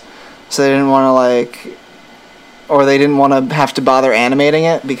dangerous, so they didn't want to, like, or they didn't want to have to bother animating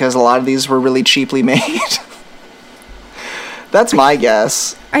it, because a lot of these were really cheaply made. That's my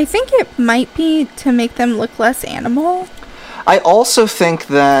guess. I think it might be to make them look less animal. I also think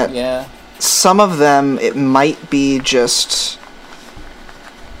that some of them, it might be just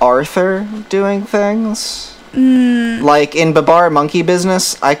Arthur doing things. Like in Babar Monkey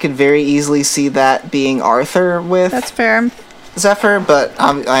Business, I could very easily see that being Arthur with That's fair. Zephyr, but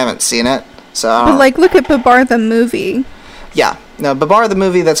I haven't seen it, so I don't But, know. like, look at Babar the movie. Yeah, no, Babar the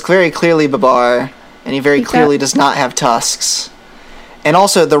movie, that's very clearly Babar, and he very clearly does not have tusks. And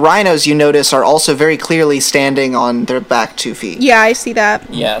also, the rhinos, you notice, are also very clearly standing on their back 2 feet. Yeah, I see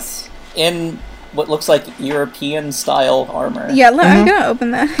that. Yes. In what looks like European-style armor. Yeah, I'm gonna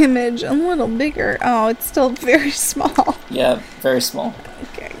open that image a little bigger. Oh, it's still very small. Yeah, very small.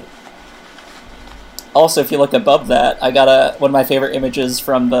 Okay. Also, if you look above that, I got one of my favorite images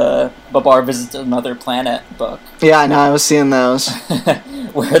from the Babar Visits Another Planet book. Yeah, I know, I was seeing those.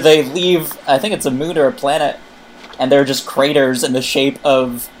 Where they leave, I think it's a moon or a planet, and they're just craters in the shape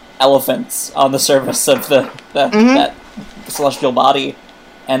of elephants on the surface of that celestial body.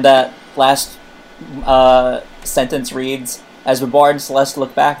 And that last sentence reads, as Babar and Celeste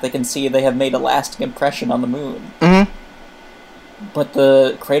look back, they can see they have made a lasting impression on the moon. But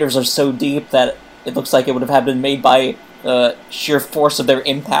the craters are so deep that it looks like it would have been made by sheer force of their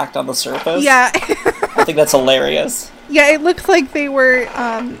impact on the surface. Yeah. I think that's hilarious. Yeah, it looks like they were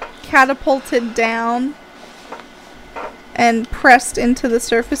catapulted down and pressed into the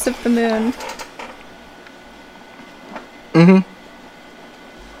surface of the moon.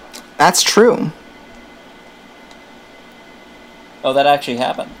 That's true. Oh, that actually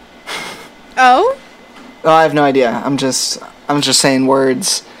happened. Oh? Oh, I have no idea. I'm just saying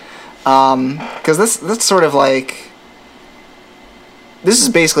words. Because that's sort of like... This is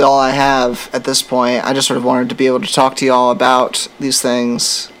basically all I have at this point. I just sort of wanted to be able to talk to you all about these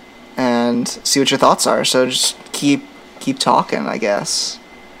things and see what your thoughts are. So just keep talking, I guess.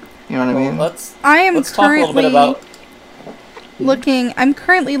 You know what I mean? Let's talk a little bit about... I'm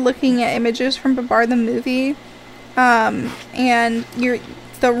currently looking at images from Babar the movie. And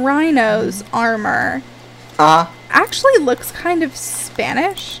the rhino's armor actually looks kind of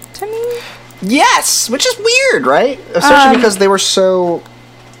Spanish to me. Yes, which is weird, right? Especially because they were so,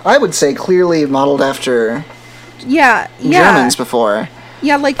 I would say, clearly modeled after Germans before.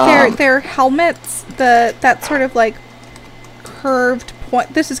 Yeah, like their helmets, that sort of like curved point.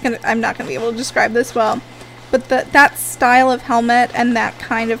 I'm not gonna be able to describe this well, but that style of helmet and that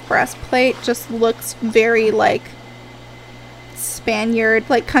kind of breastplate just looks very like Spaniard,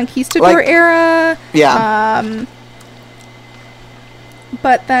 like conquistador era. Yeah.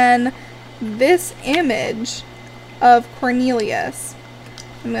 But then this image of Cornelius.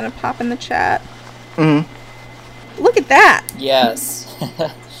 I'm going to pop in the chat. Mm-hmm. Look at that. Yes.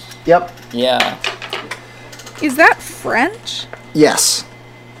 Yep. Yeah. Is that French? Yes.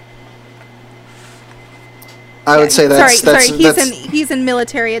 I would say that's... Sorry. He's in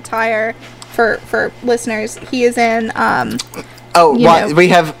military attire. For listeners, he is in... we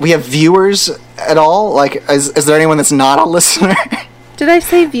have viewers at all? Like, is there anyone that's not a listener? Did I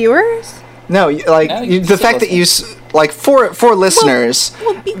say viewers? No, the fact that you... Like, for listeners...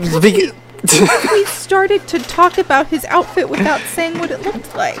 Well, because we started to talk about his outfit without saying what it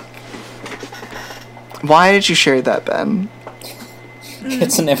looked like. Why did you share that, Ben?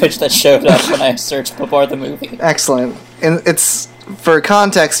 It's an image that showed up when I searched Babar the movie. Excellent. And it's... For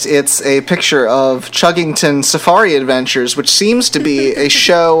context, it's a picture of Chuggington Safari Adventures, which seems to be a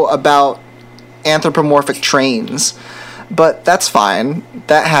show about anthropomorphic trains. But that's fine.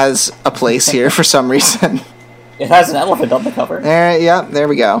 That has a place here for some reason. It has an elephant on the cover. There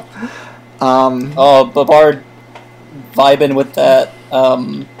we go. Babar vibing with that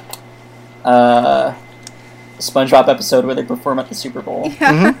SpongeBob episode where they perform at the Super Bowl.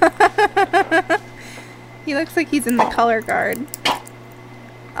 Yeah. Mm-hmm. He looks like he's in the color guard.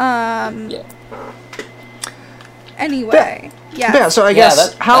 Yeah. Anyway, yeah. So I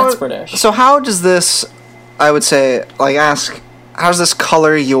guess that's British. So how does this? I would say, ask, how does this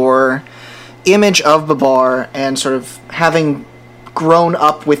color your image of Babar and sort of having grown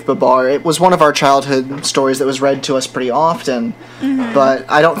up with Babar? It was one of our childhood stories that was read to us pretty often, but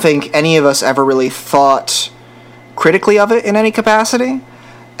I don't think any of us ever really thought critically of it in any capacity.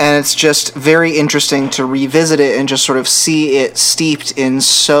 And it's just very interesting to revisit it and just sort of see it steeped in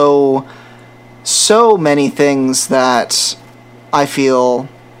so many things that I feel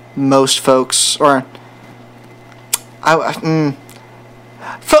most folks, or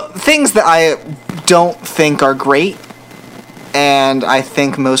things that I don't think are great, and I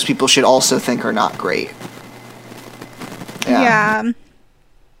think most people should also think are not great. Yeah,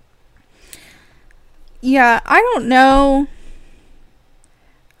 I don't know.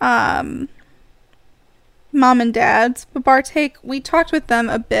 Mom and Dad's Babar take. We talked with them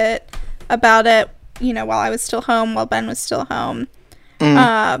a bit about it, while I was still home, while Ben was still home.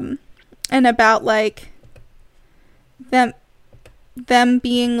 And about, like, them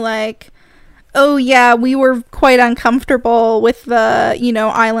being like, oh yeah, we were quite uncomfortable with the,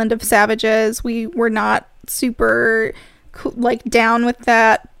 Island of Savages. We were not super, down with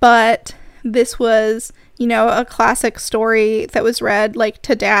that, but this was... a classic story that was read,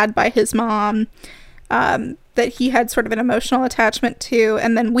 to Dad by his mom, that he had sort of an emotional attachment to,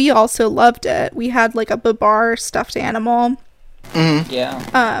 and then we also loved it. We had, a Babar stuffed animal. Mm-hmm.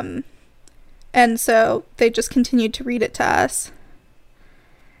 Yeah. And so they just continued to read it to us.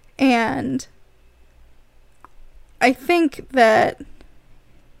 And I think that,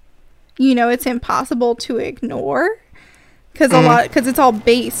 it's impossible to ignore. Because it's all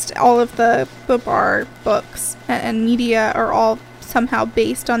based, all of the Babar books and media are all somehow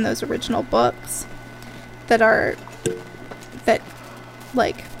based on those original books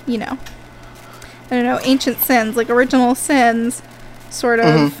ancient sins, original sins sort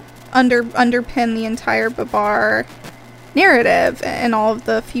of underpin the entire Babar narrative and all of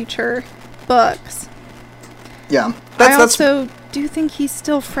the future books. Yeah. I also do think he's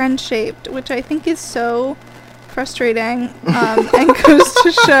still friend-shaped, which I think is so... frustrating, and goes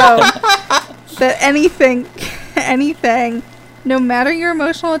to show that anything, no matter your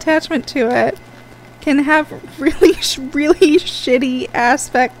emotional attachment to it, can have really, really shitty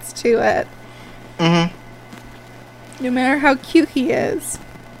aspects to it. No matter how cute he is.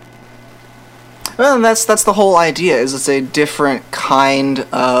 Well, and that's the whole idea, is it's a different kind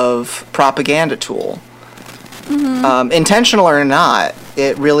of propaganda tool. Intentional or not,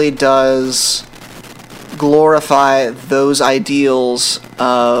 it really does... glorify those ideals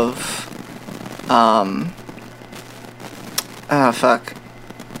of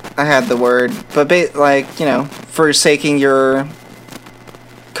I had the word, but forsaking your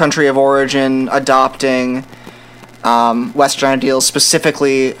country of origin, adopting Western ideals,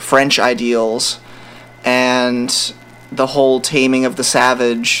 specifically French ideals, and the whole taming of the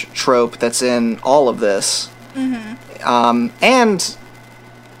savage trope that's in all of this. And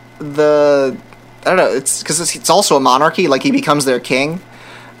the I don't know, it's because it's also a monarchy, he becomes their king.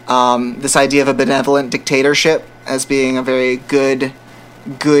 This idea of a benevolent dictatorship as being a very good,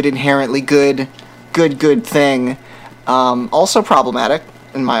 inherently good thing. Also problematic,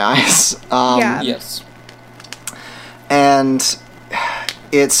 in my eyes. Yes. And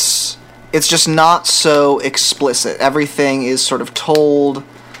it's just not so explicit. Everything is sort of told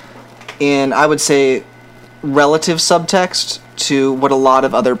in, I would say, relative subtext to what a lot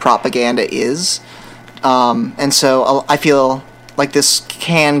of other propaganda is. And so I feel like this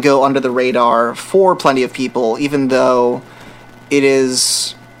can go under the radar for plenty of people, even though it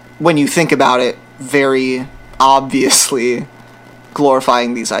is, when you think about it, very obviously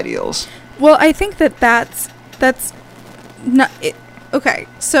glorifying these ideals. Well, I think that's not it. Okay,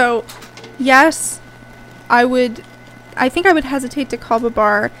 so yes, I think I would hesitate to call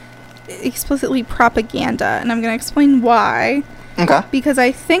Babar explicitly propaganda, and I'm going to explain why. Okay. Because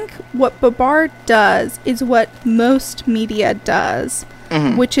I think what Babar does is what most media does,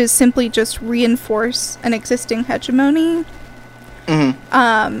 which is simply just reinforce an existing hegemony.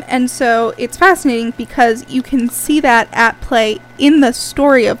 And so it's fascinating because you can see that at play in the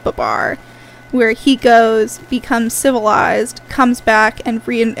story of Babar, where he goes, becomes civilized, comes back, and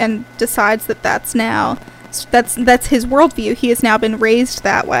decides that that's his worldview. He has now been raised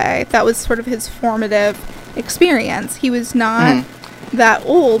that way. That was sort of his formative experience. He was not that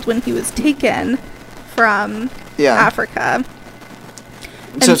old when he was taken from Africa.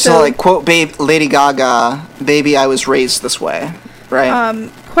 So like, quote Lady Gaga, "Baby, I was raised this way," right?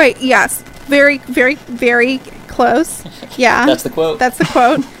 Quite, yes. Very, very, very close. Yeah. That's the quote. That's the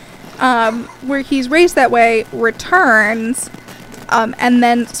quote. Where he's raised that way, returns, and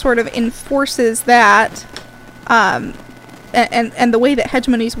then sort of enforces that. And the way that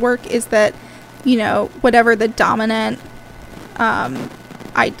hegemonies work is that, whatever the dominant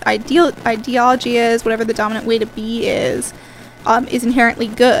ideology is, whatever the dominant way to be is inherently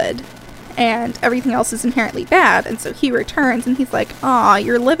good, and everything else is inherently bad. And so he returns, and he's like, "Aw,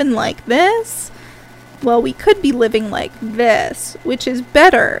 you're living like this? Well, we could be living like this, which is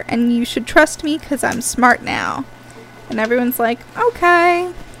better, and you should trust me because I'm smart now." And everyone's like,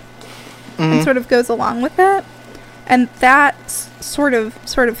 "Okay," and sort of goes along with it. And that sort of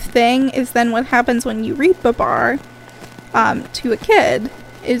thing is then what happens when you read Babar to a kid,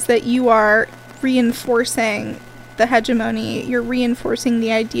 is that you are reinforcing the hegemony. You're reinforcing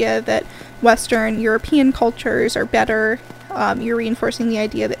the idea that Western European cultures are better. You're reinforcing the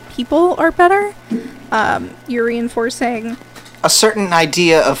idea that people are better. You're reinforcing a certain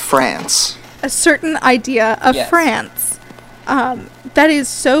idea of France. France. That is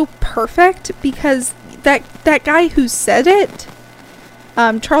so perfect, because that guy who said it,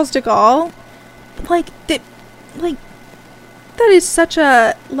 Charles de Gaulle, that is such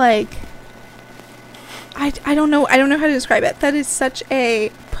a, I don't know how to describe it. That is such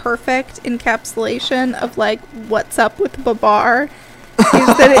a perfect encapsulation of what's up with Babar.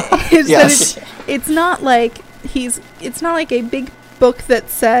 It's not like it's not like a big book that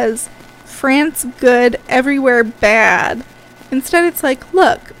says France good, everywhere bad. Instead, it's like,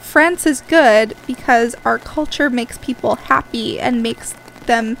 look, France is good because our culture makes people happy and makes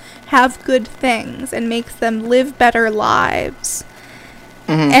them have good things and makes them live better lives.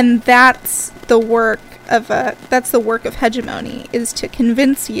 And that's the work of hegemony, is to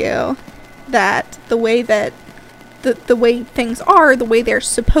convince you that the way things are, the way they're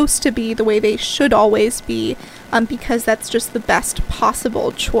supposed to be, the way they should always be, because that's just the best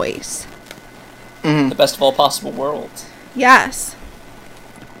possible choice. The best of all possible worlds. Yes.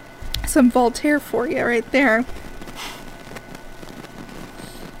 Some Voltaire for you right there.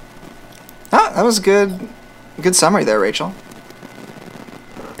 Oh, that was a good summary there, Rachel.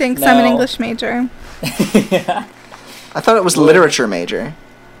 Thanks, I'm an English major. Yeah. I thought it was literature major.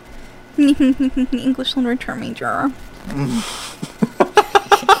 English literature major.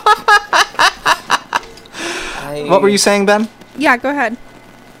 What were you saying, Ben? Yeah, go ahead.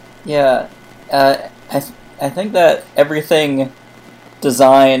 Yeah, I think that everything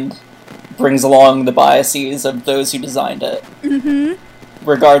designed brings along the biases of those who designed it.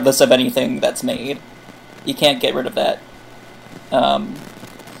 Regardless of anything that's made. You can't get rid of that.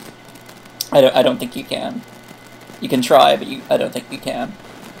 I don't think you can. You can try, but I don't think you can.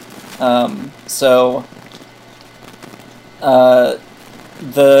 The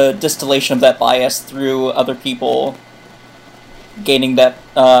distillation of that bias through other people gaining that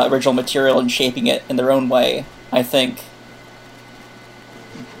original material and shaping it in their own way, I think,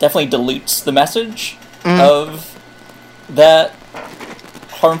 definitely dilutes the message of that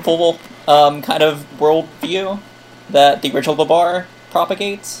harmful kind of worldview that the original Babar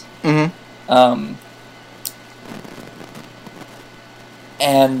propagates.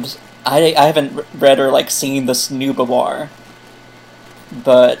 And I haven't read or seen this new Babar,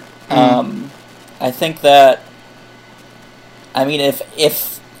 but I think that, I mean,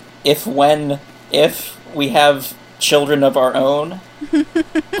 if we have children of our own,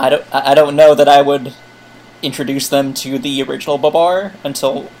 I don't know that I would introduce them to the original Babar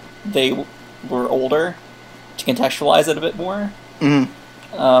until they were older, to contextualize it a bit more.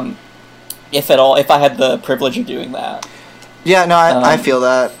 Mm-hmm. If at all, if I had the privilege of doing that. Yeah, no, I feel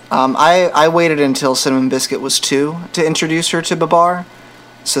that. I waited until Cinnamon Biscuit was 2 to introduce her to Babar,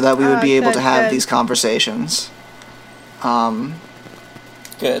 so that we would be able to have these conversations.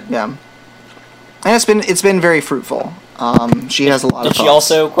 Good. Yeah. And it's been very fruitful. She has a lot of Did she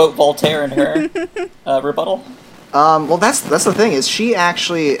also quote Voltaire in her rebuttal? Well, that's the thing, is she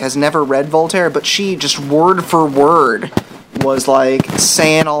actually has never read Voltaire, but she just word for word was like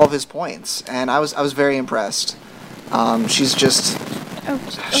saying all of his points, and I was very impressed. She's just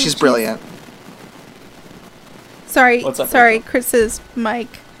she's brilliant. Sorry, What's up, sorry, Rachel? Chris's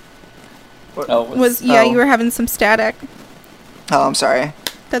mic Oh, you were having some static. Oh, I'm sorry.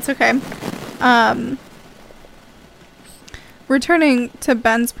 That's okay. Returning to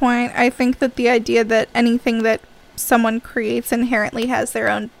Ben's point, I think that the idea that anything that someone creates inherently has their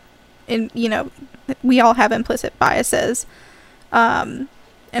own, we all have implicit biases, and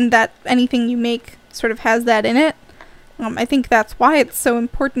that anything you make sort of has that in it. I think that's why it's so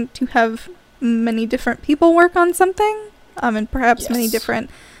important to have many different people work on something, and perhaps many different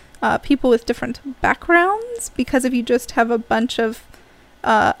people with different backgrounds, because if you just have a bunch of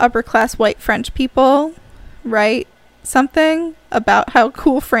upper class white French people write something about how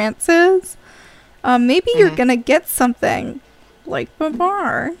cool France is, maybe you're gonna get something like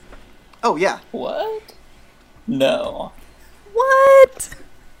Babar. Oh, yeah. What? No. What?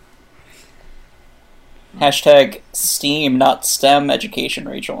 Hashtag STEAM, not STEM education,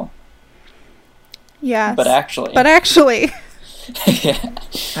 Rachel. Yes. But actually. Yeah.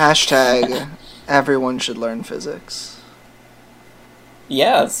 Hashtag everyone should learn physics.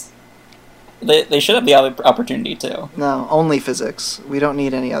 Yes. They should have the opportunity to. No, only physics. We don't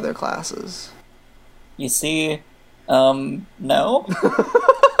need any other classes. You see, no?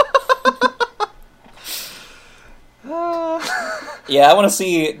 Yeah, I want to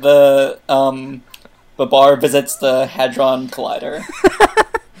see the, Babar visits the Hadron Collider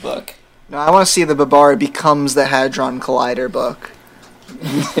book. No, I want to see the Babar becomes the Hadron Collider book.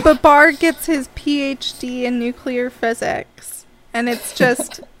 Babar gets his PhD in nuclear physics, and it's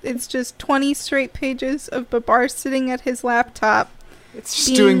just 20 straight pages of Babar sitting at his laptop. It's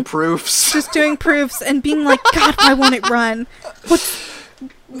just doing proofs. Just doing proofs and being like, God, why won't it run?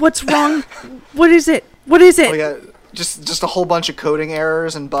 What's wrong? What is it? Oh, yeah. Just a whole bunch of coding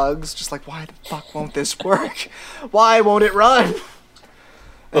errors and bugs. Just like, why the fuck won't this work? Why won't it run?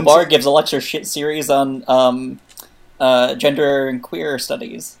 Babar gives a lecture series on gender and queer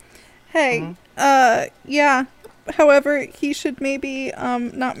studies. Hey, yeah. However, he should maybe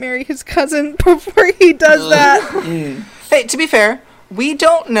not marry his cousin before he does that. Hey, to be fair, we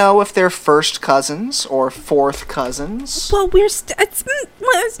don't know if they're first cousins or fourth cousins. Well, it's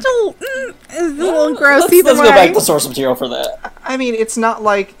still a little gross either Let's way. go back to source material for that. I mean, it's not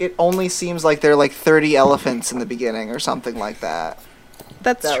like it only seems like they're like 30 elephants in the beginning or something like that.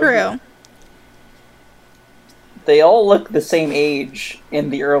 That's true. They all look the same age in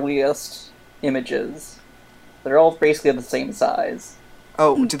the earliest images. They're all basically the same size.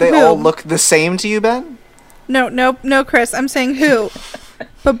 Oh, do they all look the same to you, Ben? No, Chris. I'm saying who?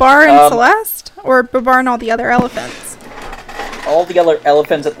 Babar and Celeste? Or Babar and all the other elephants? All the other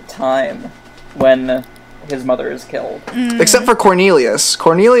elephants at the time when his mother is killed. Except for Cornelius.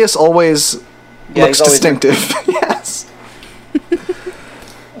 Cornelius always looks distinctive. Yes.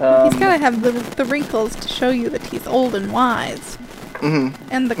 He's gotta have the wrinkles to show you that he's old and wise. Mm-hmm.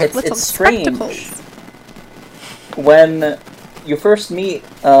 And the little strange. spectacles. When you first meet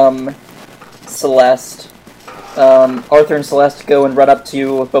Celeste, Arthur and Celeste go and run up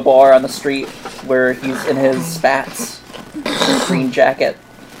to Babar on the street where he's in his spats, green jacket,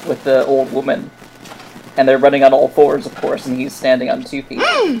 with the old woman. And they're running on all fours, of course, and he's standing on 2 feet.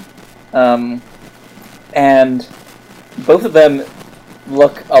 And both of them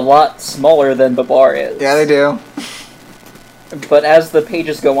look a lot smaller than Babar is. Yeah, they do. But as the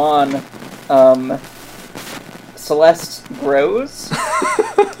pages go on, Celeste grows to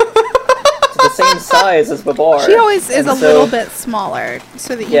the same size as Babar. She always is a little bit smaller,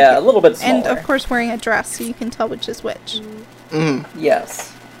 so that a little bit smaller, and of course wearing a dress, so you can tell which is which.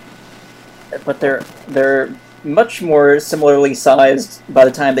 Yes, but they're much more similarly sized by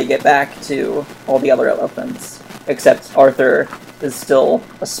the time they get back to all the other elephants, except Arthur is still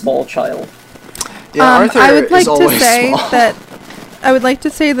a small child. Yeah, Arthur I would like is always small. I would like to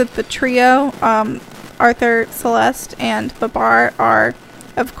say that the trio, Arthur, Celeste, and Babar are,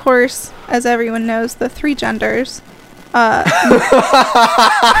 of course, as everyone knows, the 3 genders. Man,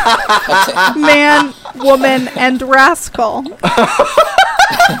 woman, and rascal.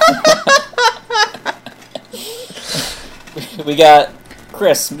 We got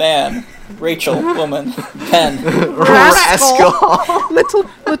Chris, man. Rachel, woman. Ben. Rascal.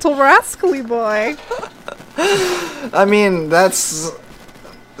 little rascally boy. I mean, that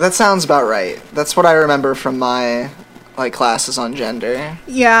sounds about right. That's what I remember from my classes on gender.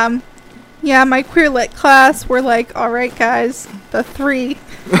 Yeah, my queer lit class, we're like, all right, guys, the 3.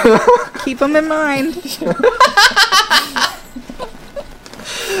 Keep them in mind.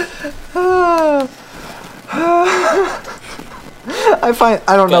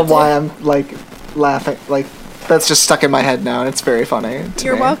 I don't know why I'm laughing. That's just stuck in my head now, and it's very funny.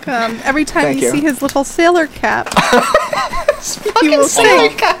 You're welcome. Every time Thank you you. see his little sailor cap, you will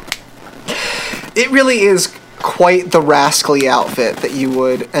sing. It really is quite the rascally outfit that you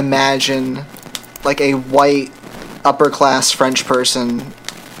would imagine, a white upper class French person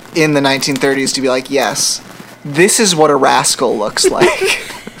in the 1930s to be like, yes, this is what a rascal looks like.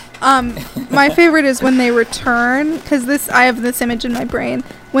 my favorite is when they return, because I have this image in my brain.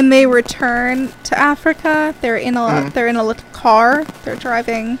 When they return to Africa, they're in a little car. They're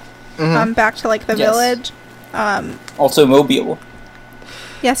driving back to the village. Also Mobile.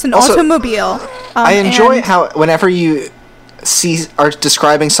 Yes, an Also, automobile. I enjoy how whenever you are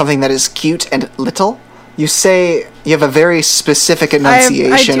describing something that is cute and little, you say you have a very specific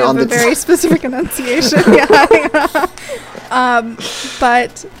enunciation I on have the a very specific enunciation. Yeah.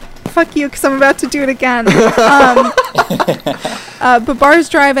 But fuck you, because I'm about to do it again. Babar's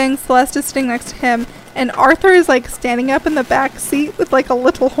driving, Celeste is sitting next to him, and Arthur is standing up in the back seat with a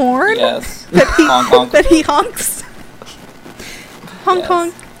little horn. Yes. Honk, honk. That he honks. Honk,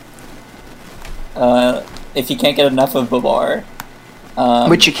 yes. honk. If you can't get enough of Babar,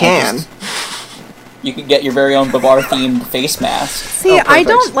 which you can. You can get your very own Babar-themed face mask. See, I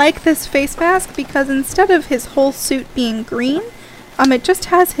don't like this face mask because instead of his whole suit being green, it just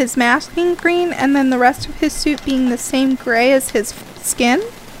has his mask being green and then the rest of his suit being the same gray as his skin.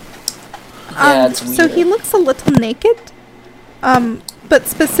 Yeah, it's weird. So he looks a little naked. But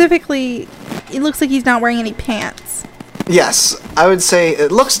specifically, it looks like he's not wearing any pants. Yes, I would say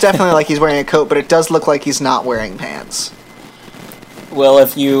it looks definitely like he's wearing a coat, but it does look like he's not wearing pants. Well,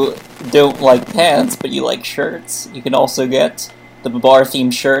 if you don't like pants, but you like shirts, you can also get the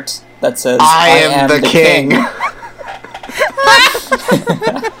Babar-themed shirt that says, I am the king.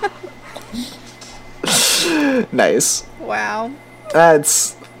 Nice. Wow.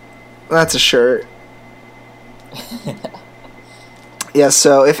 That's a shirt. Yeah,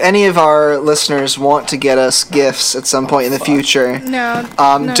 so if any of our listeners want to get us gifts at some point in the future, no,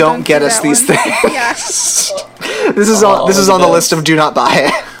 don't get us these things. Yes. This is on the list of do not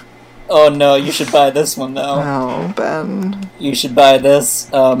buy. Oh no, you should buy this one though. Oh, Ben. You should buy this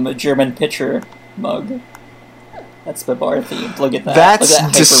German pitcher mug. That's Babar themed. Look at that. That's Look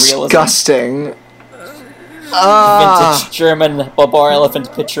at that disgusting. Vintage German Babar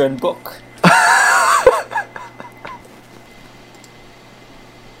elephant pitcher and book.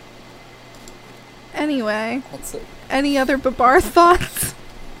 Anyway, That's it. any other Babar thoughts?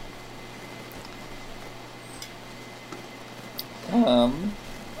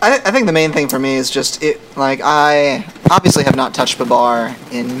 I think the main thing for me is just I obviously have not touched Babar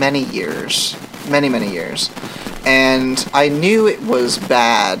in many years, many years, and I knew it was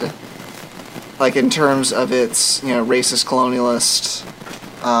bad, in terms of its racist colonialist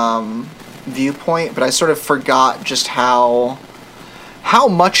viewpoint, but I sort of forgot just how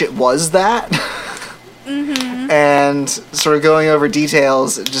much it was that. Mm-hmm. And sort of going over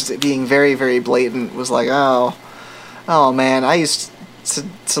details, just it being very, very blatant, was like, oh man, I used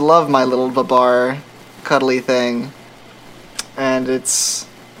to love my little Babar cuddly thing. And it's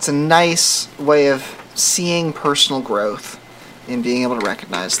a nice way of seeing personal growth in being able to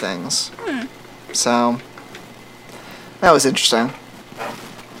recognize things. So, that was interesting.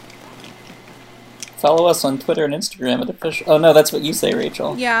 Follow us on Twitter and Instagram at official. Oh no, that's what you say,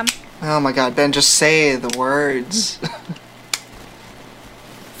 Rachel. Yeah. Oh my god, Ben, just say the words.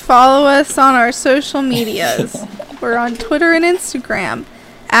 Follow us on our social medias. We're on Twitter and Instagram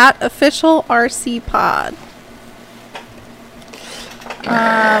at officialrcpod.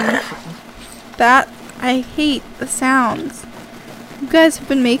 That I hate the sounds. You guys have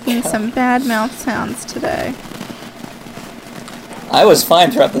been making some bad mouth sounds today. I was fine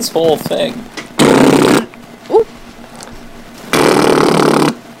throughout this whole thing. Ooh.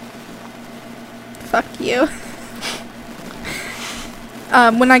 Fuck you.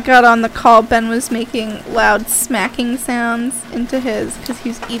 When I got on the call, Ben was making loud smacking sounds into his, because he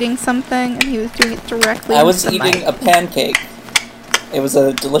was eating something and he was doing it directly I was into the eating mic. a pancake. It was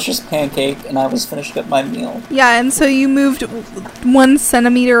a delicious pancake, and I was finishing up my meal. Yeah, and so you moved 1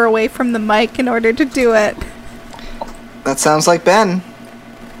 centimeter away from the mic in order to do it. That sounds like Ben.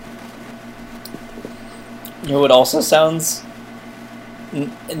 You know what also sounds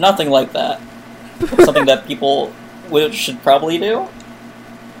nothing like that. But something that people should probably do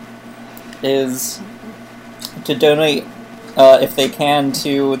is to donate, if they can,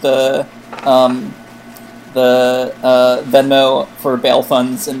 to the Venmo for bail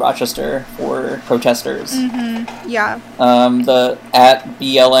funds in Rochester for protesters. Mm-hmm. Yeah. The at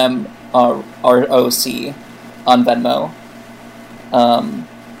BLM ROC on Venmo.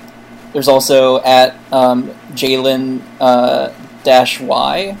 There's also at Jalen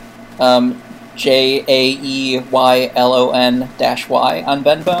 -Y, JAEYLON-Y on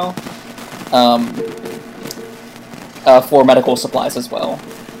Venmo, for medical supplies as well.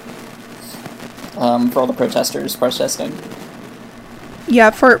 For all the protesters protesting. Yeah,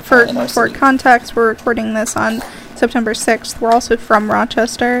 for NRC. context, we're recording this on September 6th. We're also from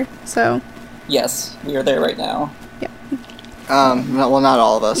Rochester, so... Yes, we are there right now. Well, not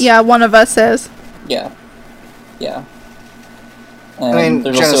all of us. Yeah, one of us is. Yeah. And I mean,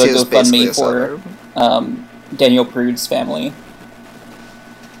 there's also a Genesee is basically a GoFundMe for suburb. Daniel Prude's family.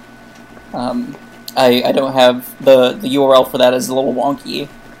 I don't have the URL for that is a little wonky,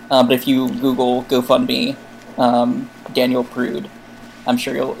 but if you Google GoFundMe Daniel Prude, I'm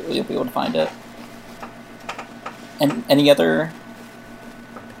sure you'll be able to find it. And any other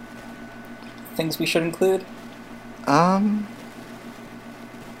things we should include?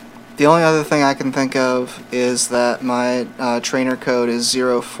 The only other thing I can think of is that my trainer code is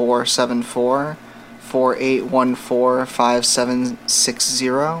 0474 4814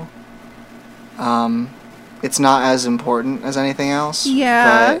 5760. It's not as important as anything else.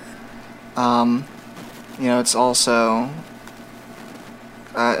 Yeah. But, it's also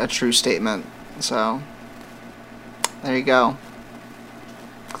a true statement. So, there you go.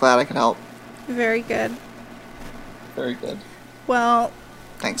 Glad I could help. Very good. Very good. Well...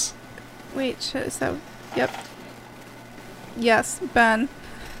 Thanks. Wait, so... Yep. Yes, Ben.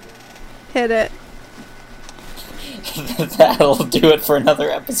 Hit it. That'll do it for another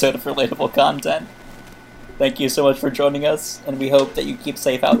episode of Relatable Content. Thank you so much for joining us, and we hope that you keep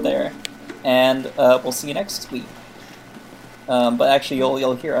safe out there. And we'll see you next week. But actually,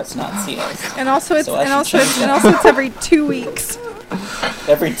 you'll hear us, not see us. And also, it's So it's every 2 weeks.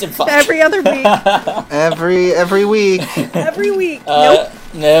 Every other week. Every week. Every week. Nope.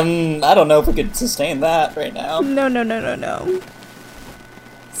 I don't know if we could sustain that right now. No.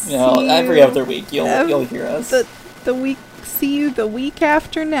 Every other week you'll hear us. The week. See you the week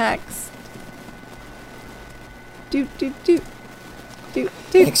after next. Do.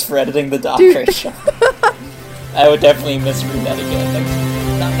 Thanks for editing the doc, Rachel. I would definitely misread that again.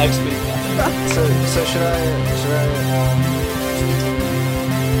 Not next week. So should I